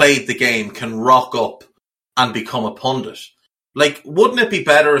who played the game can rock up and become a pundit. Like, wouldn't it be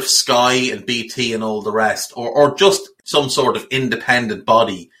better if Sky and BT and all the rest, or just some sort of independent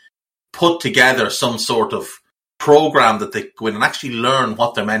body, put together some sort of program that they go in and actually learn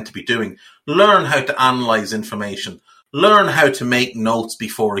what they're meant to be doing, learn how to analyze information, learn how to make notes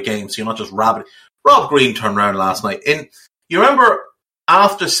before a game so you're not just rabbiting. Rob Green turned around last night. You remember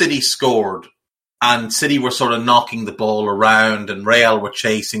after City scored and City were sort of knocking the ball around and Real were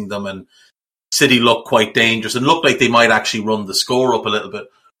chasing them and City looked quite dangerous and looked like they might actually run the score up a little bit.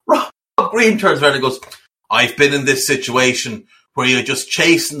 Rob Green turns around and goes, I've been in this situation where you're just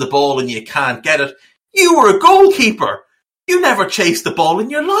chasing the ball and you can't get it. You were a goalkeeper. You never chased the ball in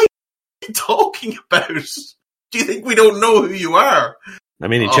your life. What are you talking about? Do you think we don't know who you are? I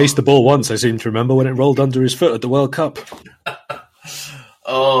mean, he chased the ball once, I seem to remember, when it rolled under his foot at the World Cup.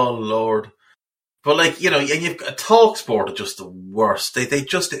 Oh, Lord. But, like, you know, and you've got TalkSport are just the worst. They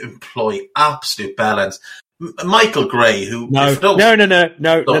just employ absolute bellends. Michael Gray, who... No. We're not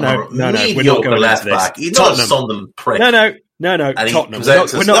going left into back. this. He's not a Sunderland prick. No, Tottenham.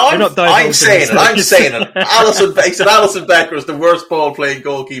 I'm saying it. He said Alison Becker is the worst ball-playing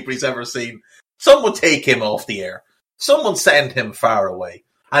goalkeeper he's ever seen. Someone take him off the air. Someone send him far away.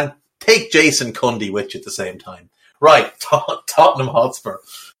 And take Jason Cundy with you at the same time. Right, Tottenham Hotspur.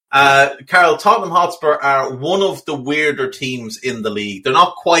 Carol, Tottenham Hotspur are one of the weirder teams in the league. They're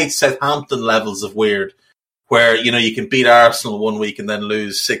not quite Southampton levels of weird, where, you know, you can beat Arsenal one week and then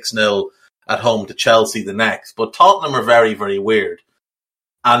lose 6-0 at home to Chelsea the next. But Tottenham are very, very weird.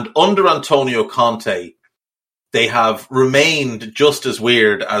 And under Antonio Conte, they have remained just as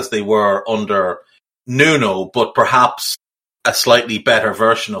weird as they were under Nuno, but perhaps a slightly better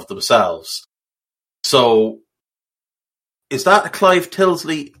version of themselves. So, is that a Clive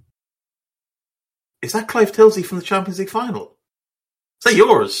Tilsley? Is that Clive Tilsley from the Champions League final? Is that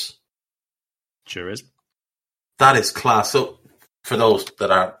yours? Sure is. That is class. So, for those that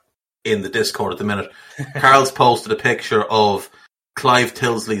are in the Discord at the minute, Carl's posted a picture of Clive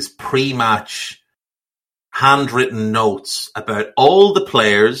Tilsley's pre-match handwritten notes about all the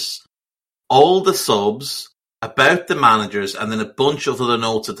players, all the subs, about the managers, and then a bunch of other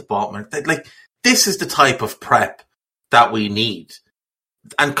notes at the bottom. Like, this is the type of prep that we need.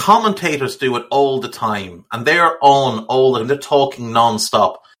 And commentators do it all the time, and they're on all the time. They're talking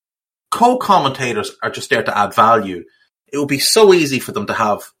non-stop. Co-commentators are just there to add value. It would be so easy for them to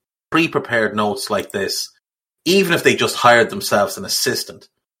have pre-prepared notes like this, even if they just hired themselves an assistant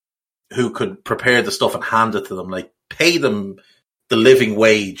who could prepare the stuff and hand it to them. Like, pay them the living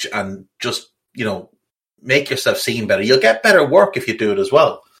wage and just, you know, make yourself seem better. You'll get better work if you do it as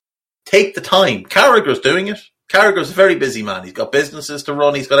well. Take the time. Carragher's doing it. Carragher's a very busy man. He's got businesses to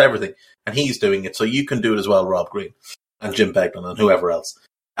run. He's got everything. And he's doing it. So you can do it as well, Rob Green and Jim Beglin and whoever else.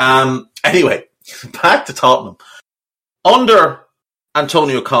 Anyway, back to Tottenham. Under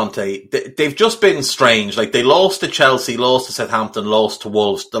Antonio Conte, they've just been strange. Like, they lost to Chelsea, lost to Southampton, lost to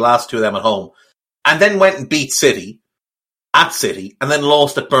Wolves, the last two of them at home, and then went and beat City at City, and then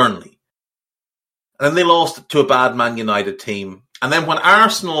lost at Burnley. And then they lost to a bad Man United team. And then when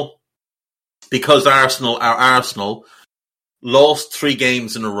Arsenal, because Arsenal are Arsenal, lost 3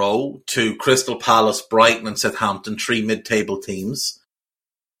 games in a row to Crystal Palace, Brighton and Southampton, 3 mid-table teams,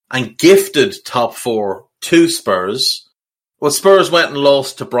 and gifted top 4 to Spurs. Well, Spurs went and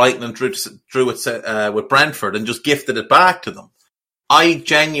lost to Brighton and drew it with Brentford and just gifted it back to them. I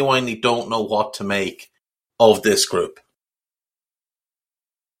genuinely don't know what to make of this group.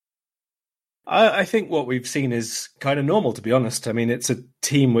 I think what we've seen is kind of normal, to be honest. I mean, it's a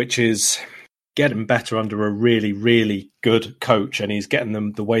team which is getting better under a really, really good coach, and he's getting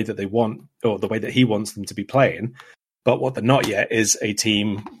them the way that they want, or the way that he wants them to be playing. But what they're not yet is a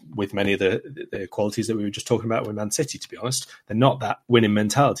team with many of the qualities that we were just talking about with Man City, to be honest. They're not that winning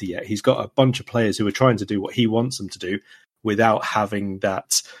mentality yet. He's got a bunch of players who are trying to do what he wants them to do without having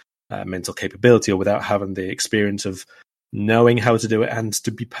that mental capability, or without having the experience of knowing how to do it, and,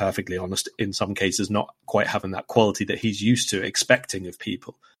 to be perfectly honest, in some cases not quite having that quality that he's used to expecting of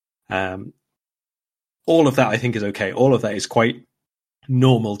people. All of that, I think, is okay. All of that is quite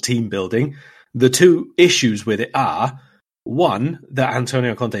normal team building. The two issues with it are, one, that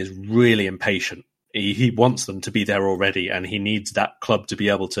Antonio Conte is really impatient. He wants them to be there already, and he needs that club to be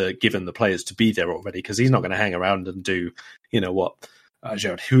able to give him the players to be there already, because he's not going to hang around and do,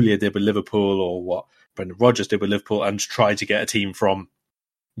 Gerard Houllier did with Liverpool, or what Brendan Rodgers did with Liverpool, and try to get a team from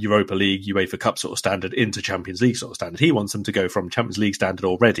Europa League, UEFA Cup sort of standard into Champions League sort of standard. He wants them to go from Champions League standard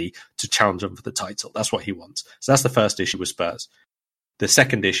already to challenge them for the title. That's what he wants. So that's the first issue with Spurs. The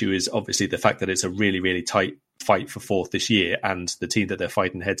second issue is obviously the fact that it's a really, really tight fight for fourth this year, and the team that they're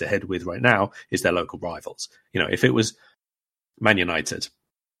fighting head-to-head with right now is their local rivals. If it was Man United,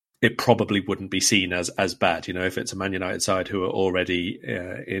 it probably wouldn't be seen as bad. If it's a Man United side who are already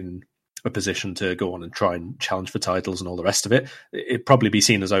in a position to go on and try and challenge for titles and all the rest of it, it'd probably be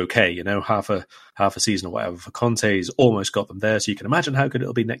seen as okay. Half a season or whatever for Conte, he's almost got them there, so you can imagine how good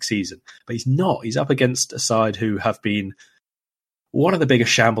it'll be next season. But he's not. He's up against a side who have been one of the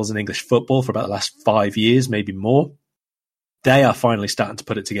biggest shambles in English football for about the last 5 years, maybe more. They are finally starting to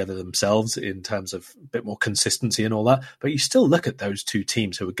put it together themselves in terms of a bit more consistency and all that. But you still look at those two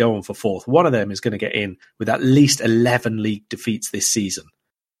teams who are going for fourth. One of them is going to get in with at least 11 league defeats this season,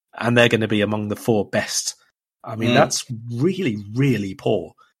 and they're going to be among the 4 best. I mean, that's really, really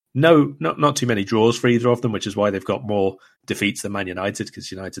poor. No, not too many draws for either of them, which is why they've got more defeats than Man United,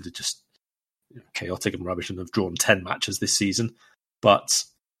 because United are just chaotic and rubbish and have drawn 10 matches this season. But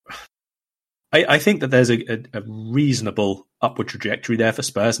I think that there's a reasonable upward trajectory there for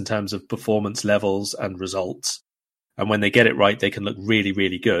Spurs in terms of performance levels and results. And when they get it right, they can look really,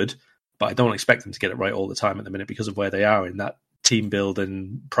 really good. But I don't expect them to get it right all the time at the minute because of where they are in that team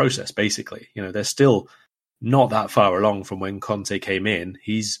building process, basically. They're still not that far along from when Conte came in.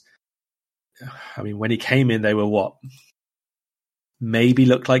 When he came in, they were maybe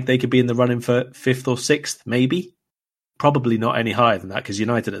looked like they could be in the running for 5th or 6th, maybe. Probably not any higher than that, because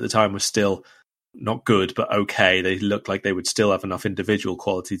United at the time was still not good, but okay. They looked like they would still have enough individual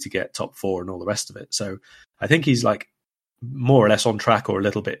quality to get top 4 and all the rest of it. So I think he's more or less on track, or a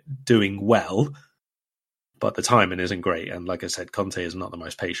little bit doing well, but the timing isn't great. And like I said, Conte is not the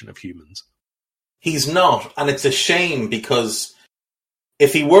most patient of humans. He's not, and it's a shame, because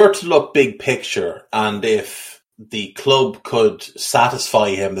if he were to look big picture, and if the club could satisfy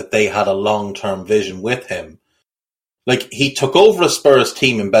him that they had a long-term vision with him, he took over a Spurs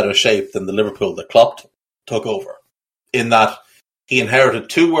team in better shape than the Liverpool that Klopp took over, in that he inherited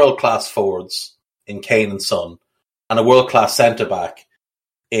 2 world-class forwards in Kane and Son, and a world-class centre-back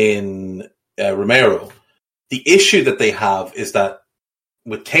in Romero. The issue that they have is that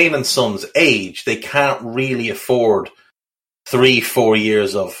with Kane and Son's age, they can't really afford 3-4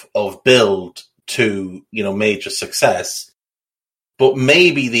 years of build to major success. But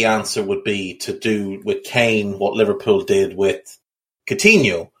maybe the answer would be to do with Kane what Liverpool did with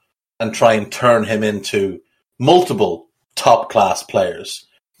Coutinho, and try and turn him into multiple top-class players.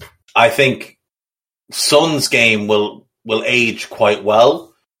 I think Son's game will age quite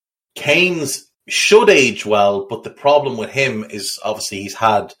well. Kane's should age well, but the problem with him is obviously he's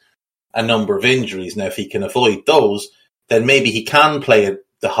had a number of injuries. Now, if he can avoid those, then maybe he can play at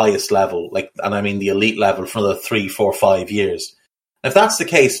the highest level, and I mean the elite level, for another 3, 4, 5 years. If that's the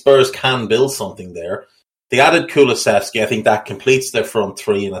case, Spurs can build something there. They added Kulusevski. I think that completes their front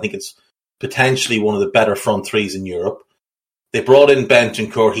 3, and I think it's potentially one of the better front 3s in Europe. They brought in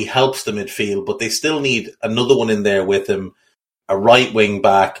Bentancur. He helps the midfield, but they still need another one in there with him, a right wing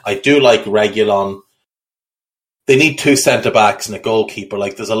back. I do like Reguilon. They need 2 centre-backs and a goalkeeper.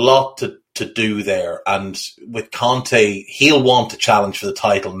 There's a lot to do there. And with Conte, he'll want to challenge for the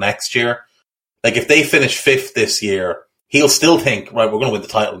title next year. If they finish 5th this year, he'll still think, right, we're going to win the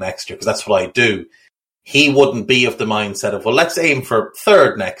title next year, because that's what I do. He wouldn't be of the mindset of, well, let's aim for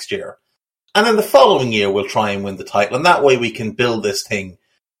 3rd next year. And then the following year, we'll try and win the title. And that way we can build this thing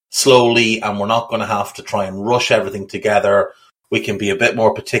slowly, and we're not going to have to try and rush everything together. We can be a bit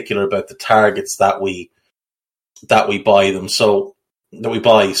more particular about the targets that we buy. So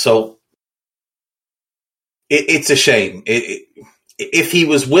it's a shame. If he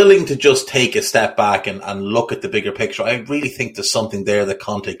was willing to just take a step back and look at the bigger picture, I really think there's something there that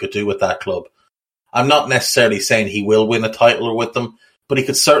Conte could do with that club. I'm not necessarily saying he will win a title with them, but he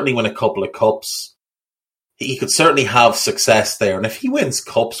could certainly win a couple of cups. He could certainly have success there. And if he wins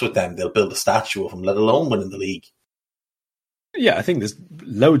cups with them, they'll build a statue of him, let alone winning the league. Yeah, I think there's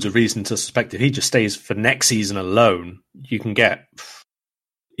loads of reason to suspect if he just stays for next season alone, you can get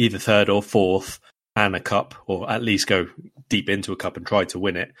either 3rd or 4th and a cup, or at least go deep into a cup and try to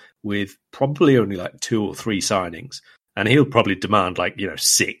win it, with probably only 2 or 3 signings. And he'll probably demand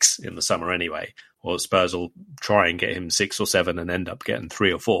 6 in the summer anyway, or Spurs will try and get him 6 or 7 and end up getting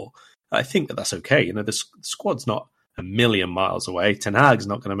 3 or 4. I think that's okay. The squad's not a million miles away. Ten Hag's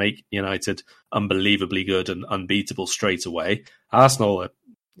not going to make United unbelievably good and unbeatable straight away. Arsenal,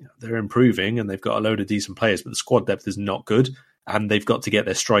 they're improving and they've got a load of decent players, but the squad depth is not good. and they've got to get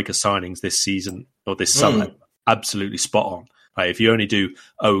their striker signings this season or this summer absolutely spot on. Like, if you only do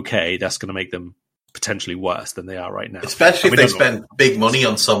okay, that's going to make them potentially worse than they are right now. Especially if they spend big money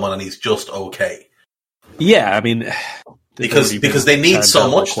on someone and he's just okay. Yeah, I mean, because they need so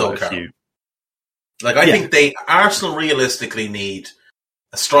much though, Carl. Like, I think Arsenal realistically need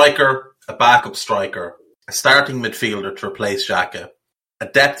a striker, a backup striker, a starting midfielder to replace Xhaka, a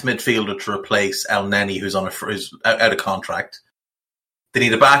depth midfielder to replace El Neni, who's out of contract. They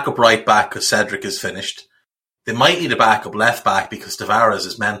need a backup right back because Cedric is finished. They might need a backup left back because Tavares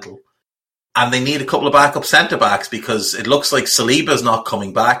is mental. And they need a couple of backup centre backs because it looks like Saliba's not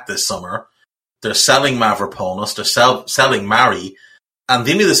coming back this summer. They're selling Mavropanos, they're selling Mari. And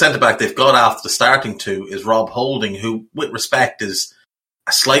the only other centre back they've got after the starting two is Rob Holding, who, with respect, is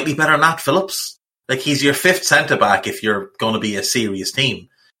a slightly better Nat Phillips. Like, he's your fifth centre back if you're going to be a serious team.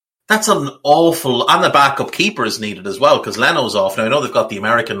 That's an awful... And the backup keeper is needed as well, because Leno's off. Now, I know they've got the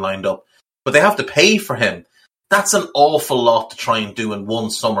American lined up, but they have to pay for him. That's an awful lot to try and do in one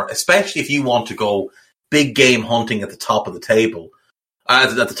summer, especially if you want to go big game hunting at the top of the table,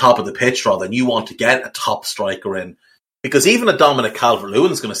 at the top of the pitch, rather, and you want to get a top striker in. Because even a Dominic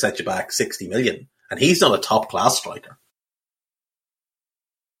Calvert-Lewin is going to set you back 60 million, and he's not a top-class striker.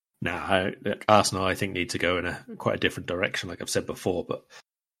 No, Arsenal, I think, need to go in quite a different direction, like I've said before, but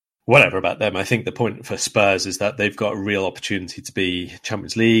whatever about them. I think the point for Spurs is that they've got a real opportunity to be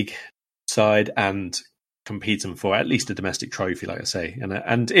Champions League side and competing for at least a domestic trophy, like I say.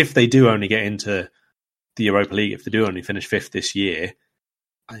 And if they do only get into the Europa League, if they do only finish fifth this year,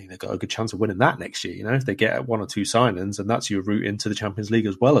 I think they've got a good chance of winning that next year. You know, if they get one or two signings, and that's your route into the Champions League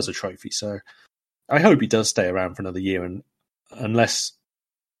as well as a trophy. So I hope he does stay around for another year. And unless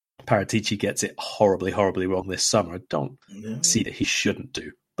Paratici gets it horribly, horribly wrong this summer, I don't see that he shouldn't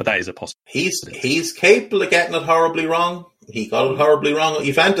do. But that is a possibility. He's capable of getting it horribly wrong. He got it horribly wrong at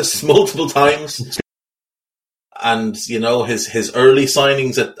Juventus multiple times. And, you know, his early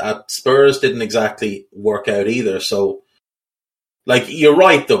signings at Spurs didn't exactly work out either. So, like, you're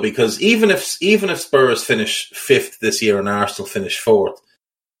right, though, because even if Spurs finish fifth this year and Arsenal finish fourth,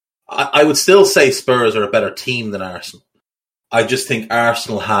 I would still say Spurs are a better team than Arsenal. I just think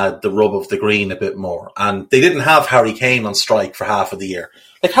Arsenal had the rub of the green a bit more. And they didn't have Harry Kane on strike for half of the year.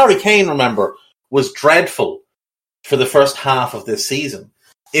 Like, Harry Kane, remember, was dreadful for the first half of this season.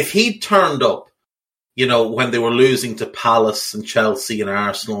 If he'd turned up, you know, when they were losing to Palace and Chelsea and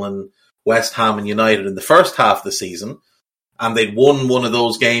Arsenal and West Ham and United in the first half of the season, and they'd won one of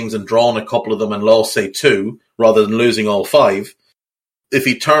those games and drawn a couple of them and lost, say, 2, rather than losing all 5, if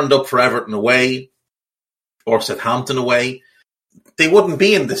he turned up for Everton away or Southampton away, they wouldn't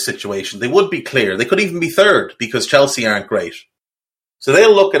be in this situation. They would be clear. They could even be third because Chelsea aren't great. So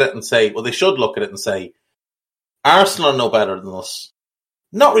they'll look at it and say, well, they should look at it and say, Arsenal are no better than us.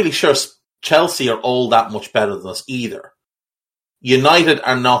 Not really sure Chelsea are all that much better than us either. United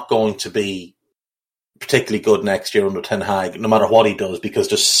are not going to be particularly good next year under Ten Hag, no matter what he does, because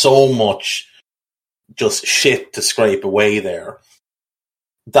there's so much just shit to scrape away there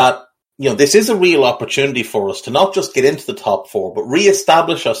that, you know, this is a real opportunity for us to not just get into the top 4, but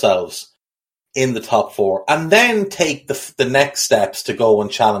re-establish ourselves in the top 4 and then take the next steps to go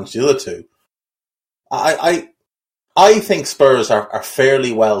and challenge the other two. I think Spurs are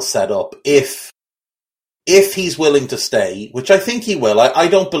fairly well set up if he's willing to stay, which I think he will. I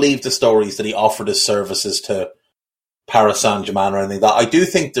don't believe the stories that he offered his services to Paris Saint-Germain or anything like that. I do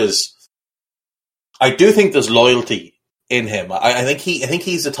think there's loyalty in him. I think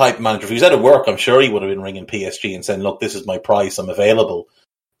he's the type of manager. If he was out of work, I'm sure he would have been ringing PSG and saying, look, this is my price, I'm available.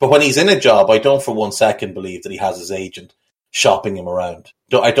 But when he's in a job, I don't for one second believe that he has his agent shopping him around.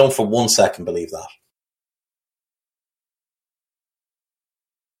 I don't for one second believe that.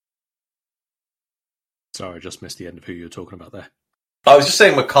 Sorry, I just missed the end of who you were talking about there. I was just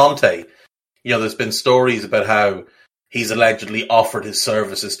saying with Conte, you know, there's been stories about how he's allegedly offered his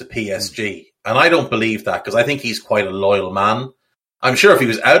services to PSG. And I don't believe that because I think he's quite a loyal man. I'm sure if he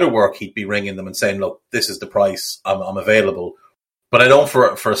was out of work, he'd be ringing them and saying, look, this is the price, I'm available. But I don't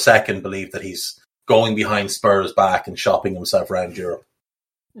for a second believe that he's going behind Spurs' back and shopping himself around Europe.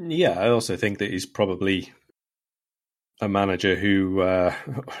 Yeah, I also think that he's probably a manager who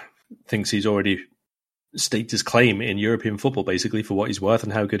thinks he's already staked his claim in European football, basically, for what he's worth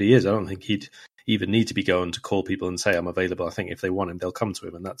and how good he is. I don't think he'd even need to be going to call people and say, I'm available. I think if they want him, they'll come to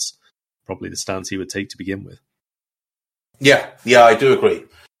him. And that's probably the stance he would take to begin with. Yeah, I do agree.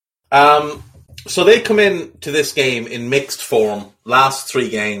 So they come in to this game in mixed form. Last 3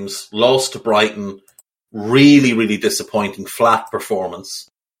 games, lost to Brighton. Really, really disappointing, flat performance.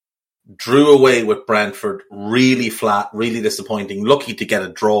 drew away with Brentford, really flat, really disappointing. Lucky to get a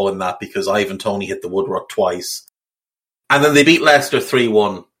draw in that because Ivan Toney hit the woodwork twice. And then they beat Leicester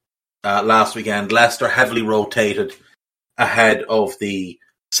 3-1 last weekend. Leicester heavily rotated ahead of the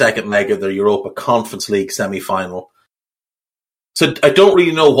second leg of their Europa Conference League semi-final. So I don't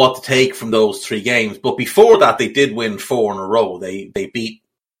really know what to take from those 3 games. But before that, they did win 4 in a row. They beat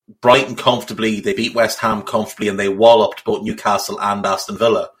Brighton comfortably, they beat West Ham comfortably, and they walloped both Newcastle and Aston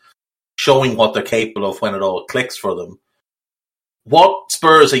Villa, showing what they're capable of when it all clicks for them. What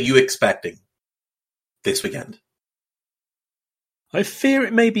Spurs are you expecting this weekend? I fear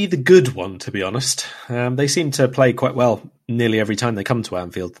it may be the good one, to be honest. They seem to play quite well nearly every time they come to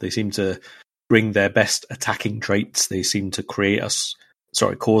Anfield. They seem to bring their best attacking traits. They seem to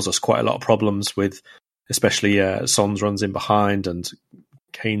cause us quite a lot of problems with, especially Son's runs in behind, and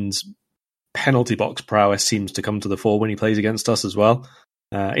Kane's penalty box prowess seems to come to the fore when he plays against us as well,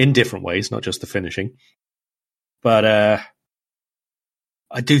 in different ways, not just the finishing. But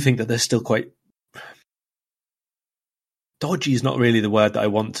I do think that they're still quite... Dodgy is not really the word that I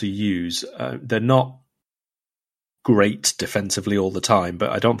want to use. They're not great defensively all the time,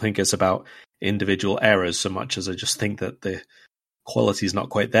 but I don't think it's about individual errors so much as I just think that the quality is not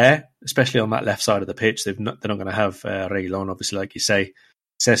quite there, especially on that left side of the pitch. They're not going to have Reguilon, obviously, like you say.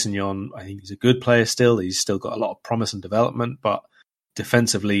 Sessegnon, I think he's a good player still. He's still got a lot of promise and development, but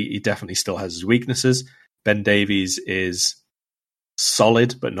defensively, he definitely still has his weaknesses. Ben Davies is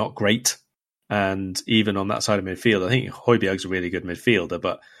solid, but not great. And even on that side of midfield, I think Højbjerg's a really good midfielder,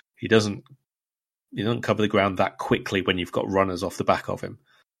 but he doesn't cover the ground that quickly when you've got runners off the back of him.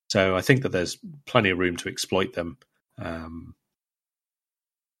 So I think that there's plenty of room to exploit them,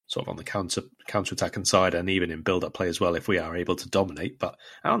 sort of on the counter-attacking side and even in build-up play as well, if we are able to dominate. But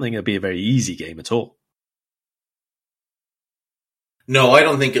I don't think it'll be a very easy game at all. No, I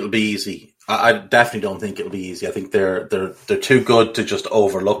don't think it'll be easy. I definitely don't think it'll be easy. I think they're too good to just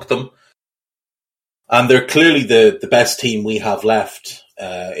overlook them. And they're clearly the best team we have left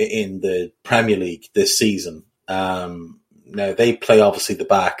in the Premier League this season. Now, they play, obviously, the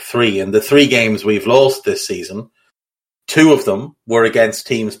back 3. And the 3 games we've lost this season, 2 of them were against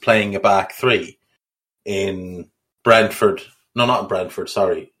teams playing a back 3 in Brentford. No, not in Brentford,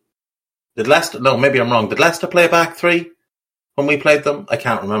 sorry. Did Leicester? No, maybe I'm wrong. Did Leicester play a back 3 when we played them? I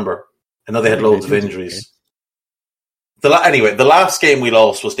can't remember. I know they had loads of injuries. Anyway, the last game we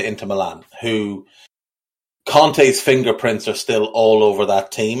lost was to Inter Milan, who... Conte's fingerprints are still all over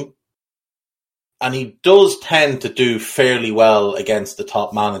that team. And he does tend to do fairly well against the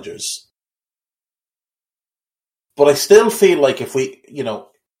top managers. But I still feel like if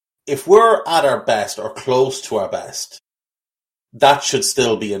we're at our best or close to our best, that should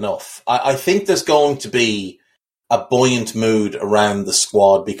still be enough. I think there's going to be a buoyant mood around the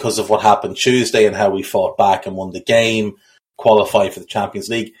squad because of what happened Tuesday and how we fought back and won the game, qualified for the Champions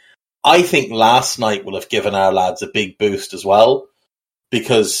League. I think last night will have given our lads a big boost as well,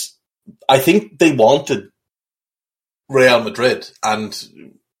 because I think they wanted Real Madrid, and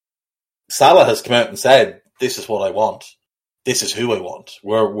Salah has come out and said, "This is what I want. This is who I want.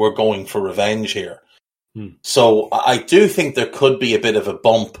 We're going for revenge here." So I do think there could be a bit of a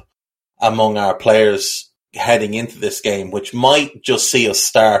bump among our players heading into this game, which might just see us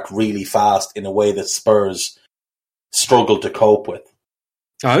start really fast in a way that Spurs struggle to cope with.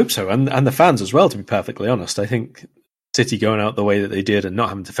 I hope so, and the fans as well, to be perfectly honest. I think City going out the way that they did and not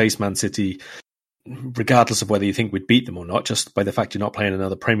having to face Man City, regardless of whether you think we'd beat them or not, just by the fact you're not playing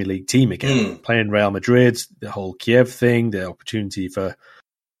another Premier League team again, playing Real Madrid, the whole Kiev thing, the opportunity for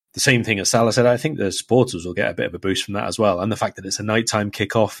the same thing as Salah said, I think the supporters will get a bit of a boost from that as well. And the fact that it's a nighttime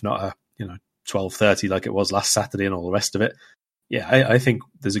kickoff, not a 12:30 like it was last Saturday and all the rest of it. Yeah, I think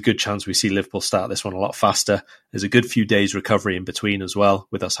there's a good chance we see Liverpool start this one a lot faster. There's a good few days recovery in between as well,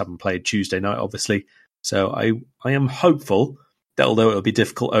 with us having played Tuesday night, obviously. So I am hopeful that although it'll be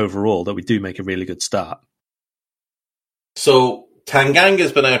difficult overall, that we do make a really good start. So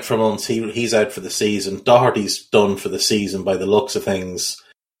Tanganga's been out for months. He's out for the season. Doherty's done for the season by the looks of things.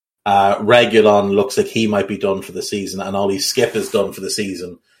 Reguilon looks like he might be done for the season, and Ollie Skip is done for the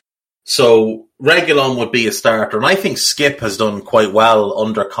season. So Reguilon would be a starter, and I think Skip has done quite well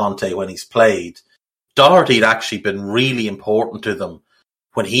under Conte when he's played. Doherty had actually been really important to them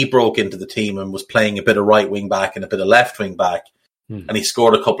when he broke into the team and was playing a bit of right wing back and a bit of left wing back, and he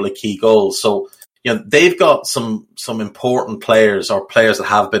scored a couple of key goals. So they've got some important players, or players that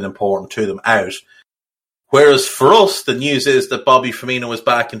have been important to them, out. Whereas for us, the news is that Bobby Firmino is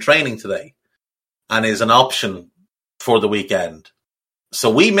back in training today and is an option for the weekend. So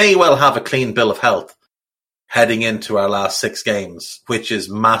we may well have a clean bill of health heading into our last 6 games, which is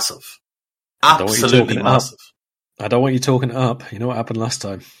massive. Absolutely massive. I don't want you talking it up. You know what happened last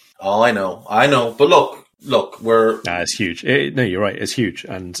time. Oh, I know. But look, we're... it's huge. No, you're right. It's huge.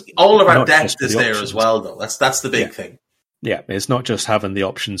 And all of our depth is there as well, though. That's the big thing. Yeah, it's not just having the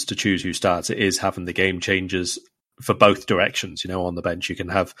options to choose who starts. It is having the game changers for both directions. On the bench, you can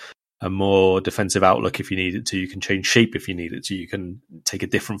have a more defensive outlook if you need it to. You can change shape if you need it to. You can take a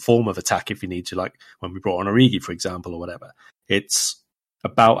different form of attack if you need to, like when we brought on Origi, for example, or whatever. It's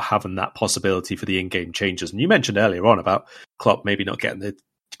about having that possibility for the in-game changes. And you mentioned earlier on about Klopp maybe not getting the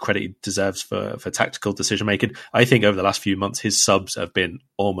credit he deserves for tactical decision-making. I think over the last few months, his subs have been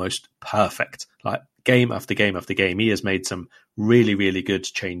almost perfect. Like game after game after game, he has made some really, really good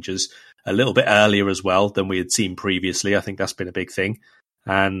changes a little bit earlier as well than we had seen previously. I think that's been a big thing.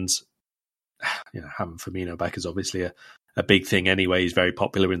 And having Firmino back is obviously a big thing anyway. He's very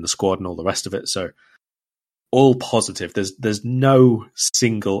popular in the squad and all the rest of it. So all positive. There's no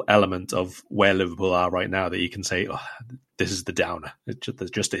single element of where Liverpool are right now that you can say, this is the downer. There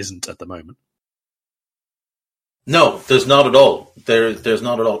just isn't at the moment. No, there's not at all. There's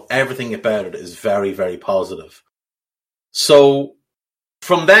not at all. Everything about it is very, very positive. So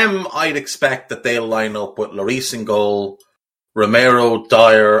from them, I'd expect that they'll line up with Lloris in goal, Romero,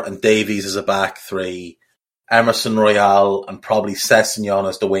 Dyer, and Davies as a back three, Emerson Royale, and probably Sessegnon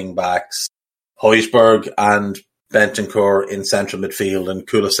as the wing backs, Højbjerg and Bentancur in central midfield, and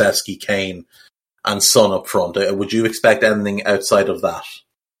Kulusevski, Kane, and Son up front. Would you expect anything outside of that?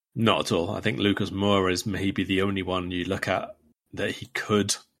 Not at all. I think Lucas Moura is maybe the only one you look at that he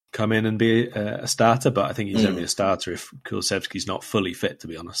could come in and be a starter, but I think he's only a starter if Kulusevski's not fully fit, to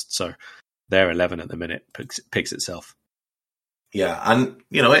be honest. So their 11 at the minute picks itself. Yeah, and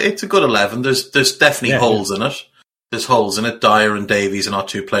it's a good 11. There's definitely holes in it. There's holes in it. Dyer and Davies are not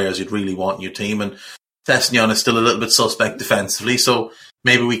two players you'd really want in your team, and Sessegnon is still a little bit suspect defensively, so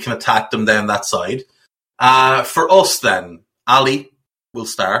maybe we can attack them down that side. For us then, Ali will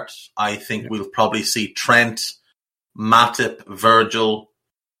start. I think we'll probably see Trent, Matip, Virgil,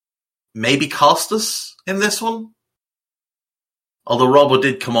 maybe Costas in this one. Although Robbo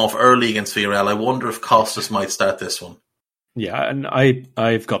did come off early against Villarreal, I wonder if Costas might start this one. Yeah, and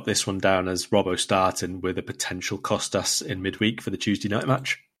I've got this one down as Robbo starting with a potential Costas in midweek for the Tuesday night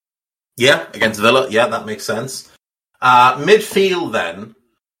match. Yeah, against Villa. Yeah, that makes sense. Midfield then,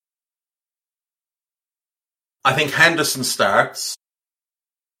 I think Henderson starts.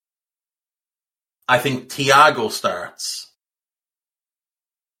 I think Thiago starts.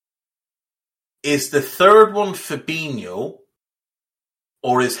 Is the third one Fabinho,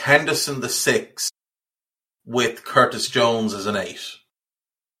 or is Henderson the 6 with Curtis Jones as an 8?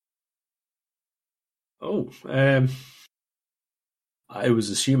 I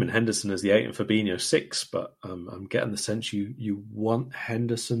was assuming Henderson as the 8 and Fabinho 6, but I'm getting the sense you want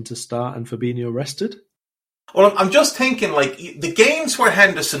Henderson to start and Fabinho rested? Well, I'm just thinking, like, the games where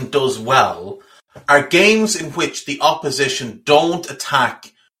Henderson does well are games in which the opposition don't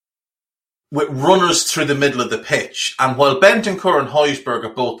attack with runners through the middle of the pitch. And while Bentancur and Højbjerg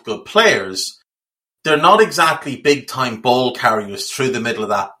are both good players, they're not exactly big-time ball carriers through the middle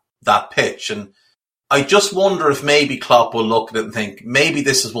of that pitch. And I just wonder if maybe Klopp will look at it and think, maybe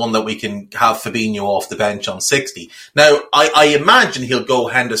this is one that we can have Fabinho off the bench on 60. Now, I imagine he'll go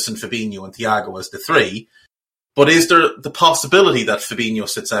Henderson, Fabinho and Thiago as the 3, but is there the possibility that Fabinho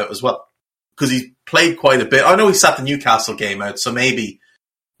sits out as well? Because he played quite a bit. I know he sat the Newcastle game out, so maybe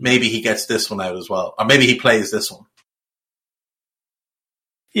he gets this one out as well. Or maybe he plays this one.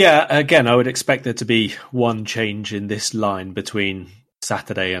 Yeah, again, I would expect there to be one change in this line between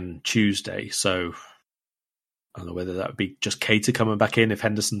Saturday and Tuesday. So I don't know whether that would be just Keita coming back in if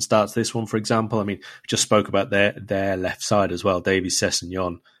Henderson starts this one, for example. I mean, we just spoke about their left side as well, Davies,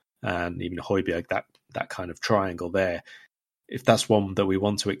 Sessegnon, and even Højbjerg, that kind of triangle there. If that's one that we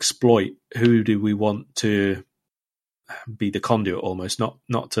want to exploit, who do we want to be the conduit almost?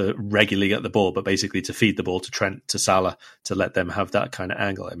 Not to regularly get the ball, but basically to feed the ball to Trent, to Salah, to let them have that kind of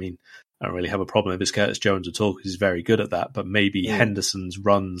angle. I mean, I don't really have a problem with Curtis Jones at all because he's very good at that, but maybe Henderson's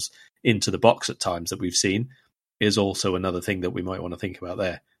runs into the box at times that we've seen is also another thing that we might want to think about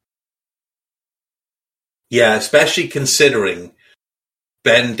there. Yeah, especially considering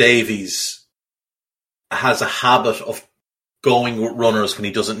Ben Davies has a habit of going with runners when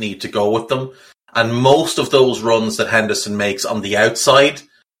he doesn't need to go with them. And most of those runs that Henderson makes on the outside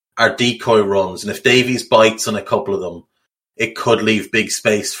are decoy runs. And if Davies bites on a couple of them, it could leave big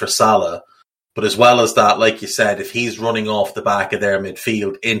space for Salah. But as well as that, like you said, if he's running off the back of their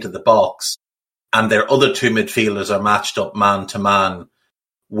midfield into the box and their other two midfielders are matched up man to man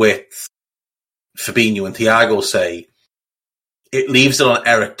with Fabinho and Thiago say, it leaves it on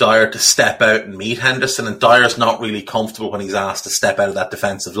Eric Dyer to step out and meet Henderson, and Dyer's not really comfortable when he's asked to step out of that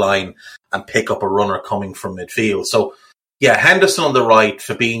defensive line and pick up a runner coming from midfield. So, yeah, Henderson on the right,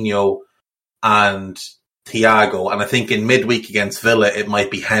 Fabinho and Thiago, and I think in midweek against Villa, it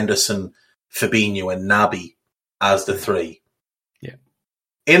might be Henderson, Fabinho and Naby as the three. Yeah.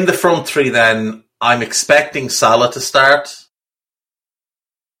 In the front three then, I'm expecting Salah to start.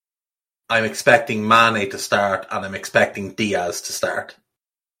 I'm expecting Mane to start, and I'm expecting Diaz to start.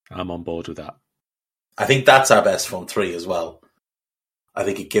 I'm on board with that. I think that's our best front three as well. I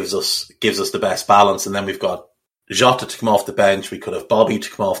think it gives us the best balance, and then we've got Jota to come off the bench. We could have Bobby to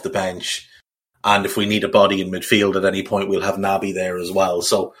come off the bench, and if we need a body in midfield at any point, we'll have Naby there as well.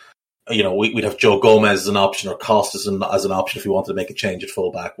 So, we'd have Joe Gomez as an option or Costas as an option if we wanted to make a change at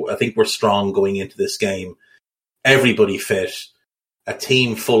fullback. I think we're strong going into this game. Everybody fit. A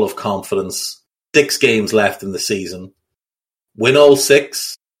team full of confidence, 6 games left in the season, win all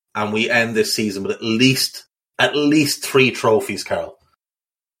 6, and we end this season with at least 3 trophies, Carl.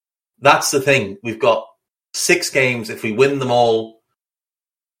 That's the thing. We've got 6 games. If we win them all,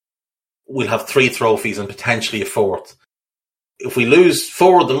 we'll have 3 trophies and potentially a 4th. If we lose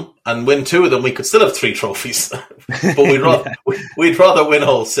 4 of them and win 2 of them, we could still have 3 trophies. But we'd rather win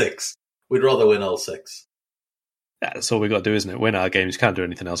all 6. We'd rather win all 6. That's all we've got to do, isn't it? Win our games. Can't do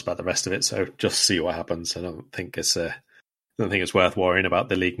anything else about the rest of it. So just see what happens. I don't think it's worth worrying about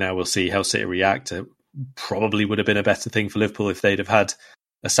the league now. We'll see how City react. It probably would have been a better thing for Liverpool if they'd have had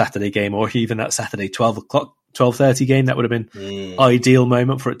a Saturday game, or even that Saturday 12:30 game. That would have been ideal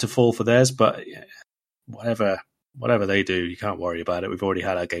moment for it to fall for theirs. But yeah, whatever they do, you can't worry about it. We've already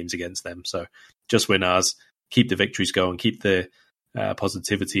had our games against them. So just win ours. Keep the victories going. Keep the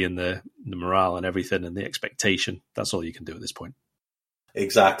positivity and the morale and everything and the expectation. That's all you can do at this point.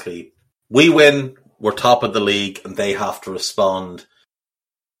 Exactly. We win, we're top of the league, and they have to respond.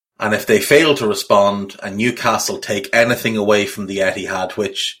 And if they fail to respond and Newcastle take anything away from the Etihad,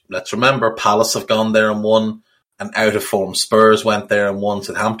 which, let's remember, Palace have gone there and won, and out of form Spurs went there and won,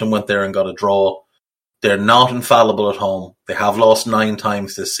 Southampton went there and got a draw. They're not infallible at home. They have lost 9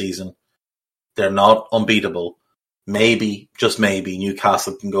 times this season. They're not unbeatable. Maybe, just maybe,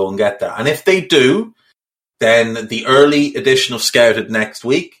 Newcastle can go and get there. And if they do, then the early edition of Scouted next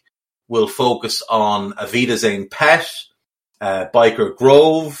week will focus on Avida Zane Pet, Biker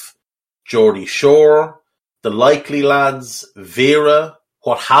Grove, Geordie Shore, the Likely Lads, Vera,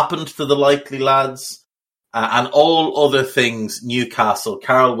 what happened to the Likely Lads, and all other things Newcastle.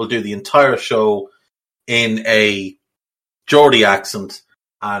 Carol will do the entire show in a Geordie accent,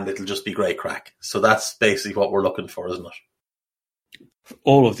 and it'll just be great crack. So that's basically what we're looking for, isn't it?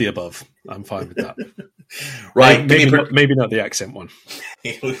 All of the above. I'm fine with that. Right. Maybe not the accent one.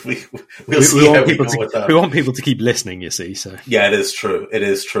 We'll see how we go with that. We want people to keep listening, you see. So yeah, it is true. It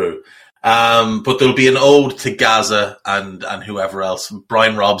is true. But there'll be an ode to Gaza and whoever else.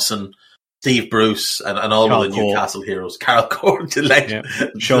 Brian Robson, Steve Bruce, and all Carl of the Newcastle heroes. Carl Court, the legend.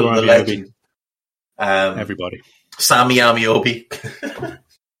 Everybody. Sammy Amiobi.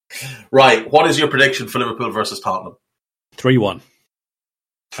 Right. What is your prediction for Liverpool versus Tottenham? 3-1.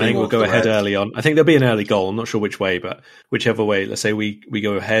 I think we'll go ahead early on. I think there'll be an early goal. I'm not sure which way, but whichever way. Let's say we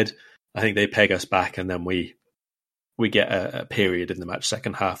go ahead. I think they peg us back, and then we get a period in the match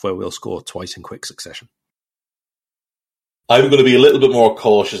second half where we'll score twice in quick succession. I'm going to be a little bit more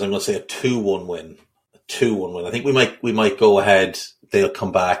cautious. I'm going to say a 2-1 win. A 2-1 win. I think we might go ahead. They'll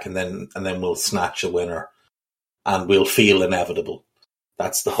come back, and then we'll snatch a winner, and we'll feel inevitable.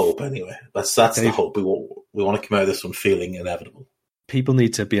 That's the hope, anyway. That's the hope. We want to come out of this one feeling inevitable. People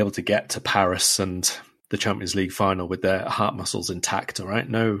need to be able to get to Paris and the Champions League final with their heart muscles intact. All right,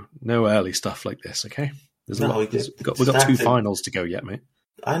 no early stuff like this. Okay, we've got 2 finals to go yet, mate.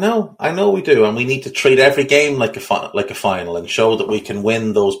 I know we do, and we need to treat every game like a final and show that we can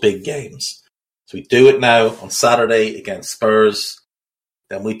win those big games. So we do it now on Saturday against Spurs,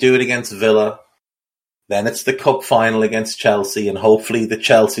 then we do it against Villa. Then it's the cup final against Chelsea, and hopefully the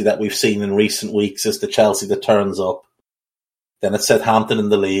Chelsea that we've seen in recent weeks is the Chelsea that turns up. Then it's Southampton in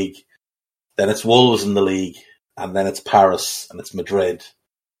the league. Then it's Wolves in the league. And then it's Paris and it's Madrid.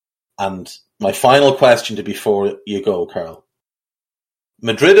 And my final question before you go, Carl.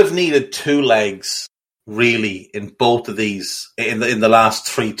 Madrid have needed 2 legs, really, in both of these, in the last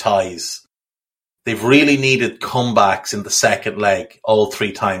 3 ties. They've really needed comebacks in the second leg all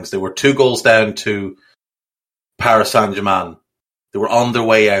 3 times. They were 2 goals down to Paris Saint-Germain. They were on their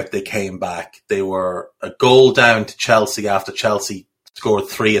way out. They came back. They were a goal down to Chelsea after Chelsea scored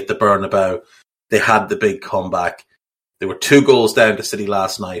 3 at the Bernabeu. They had the big comeback. They were 2 goals down to City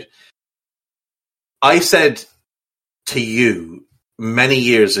last night. I said to you many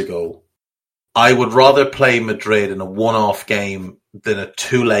years ago, I would rather play Madrid in a one-off game than a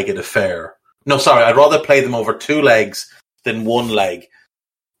two-legged affair. No, sorry, I'd rather play them over two legs than one leg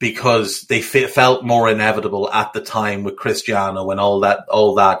because they felt more inevitable at the time with Cristiano and all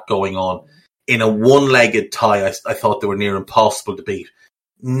that going on. In a one-legged tie, I thought they were near impossible to beat.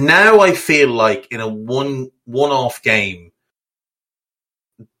 Now I feel like in a one-off game,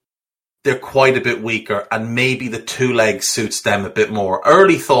 they're quite a bit weaker, and maybe the two legs suits them a bit more.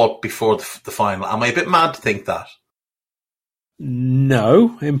 Early thought before the final. Am I a bit mad to think that?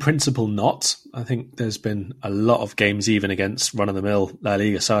 No, in principle not. I think there's been a lot of games, even against run-of-the-mill La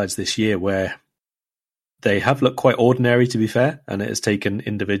Liga sides this year, where they have looked quite ordinary, to be fair, and it has taken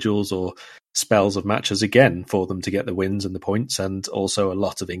individuals or spells of matches again for them to get the wins and the points, and also a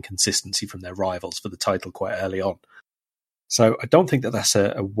lot of inconsistency from their rivals for the title quite early on. So I don't think that that's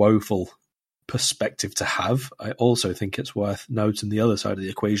a woeful perspective to have. I also think it's worth noting the other side of the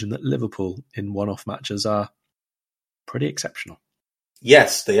equation that Liverpool in one-off matches are pretty exceptional.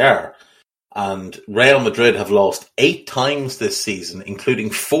 Yes, they are. And Real Madrid have lost 8 times this season, including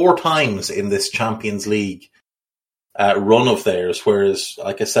 4 times in this Champions League run of theirs, whereas,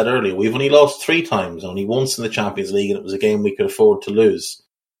 like I said earlier, we've only lost 3 times, only once in the Champions League, and it was a game we could afford to lose.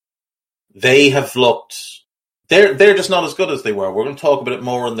 They have looked... They're just not as good as they were. We're going to talk about it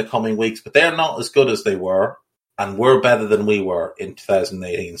more in the coming weeks, but they're not as good as they were, and we're better than we were in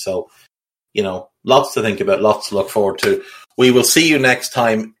 2018. So, lots to think about, lots to look forward to. We will see you next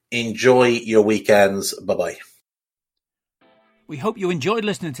time. Enjoy your weekends. Bye-bye. We hope you enjoyed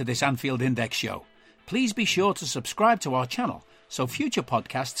listening to this Anfield Index show. Please be sure to subscribe to our channel so future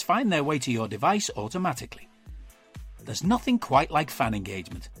podcasts find their way to your device automatically. There's nothing quite like fan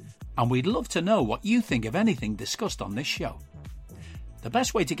engagement, and we'd love to know what you think of anything discussed on this show. The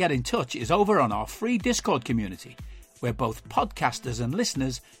best way to get in touch is over on our free Discord community, where both podcasters and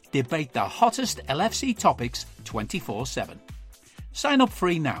listeners debate the hottest LFC topics 24/7. Sign up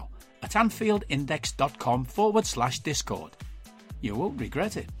free now at AnfieldIndex.com/Discord. You won't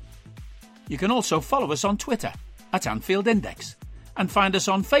regret it. You can also follow us on Twitter at Anfield Index and find us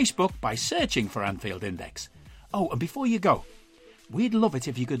on Facebook by searching for Anfield Index. Oh, and before you go, we'd love it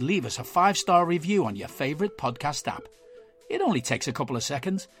if you could leave us a 5-star review on your favourite podcast app. It only takes a couple of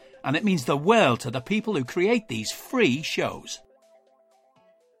seconds, and it means the world to the people who create these free shows.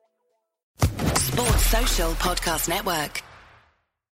 Sports Social Podcast Network.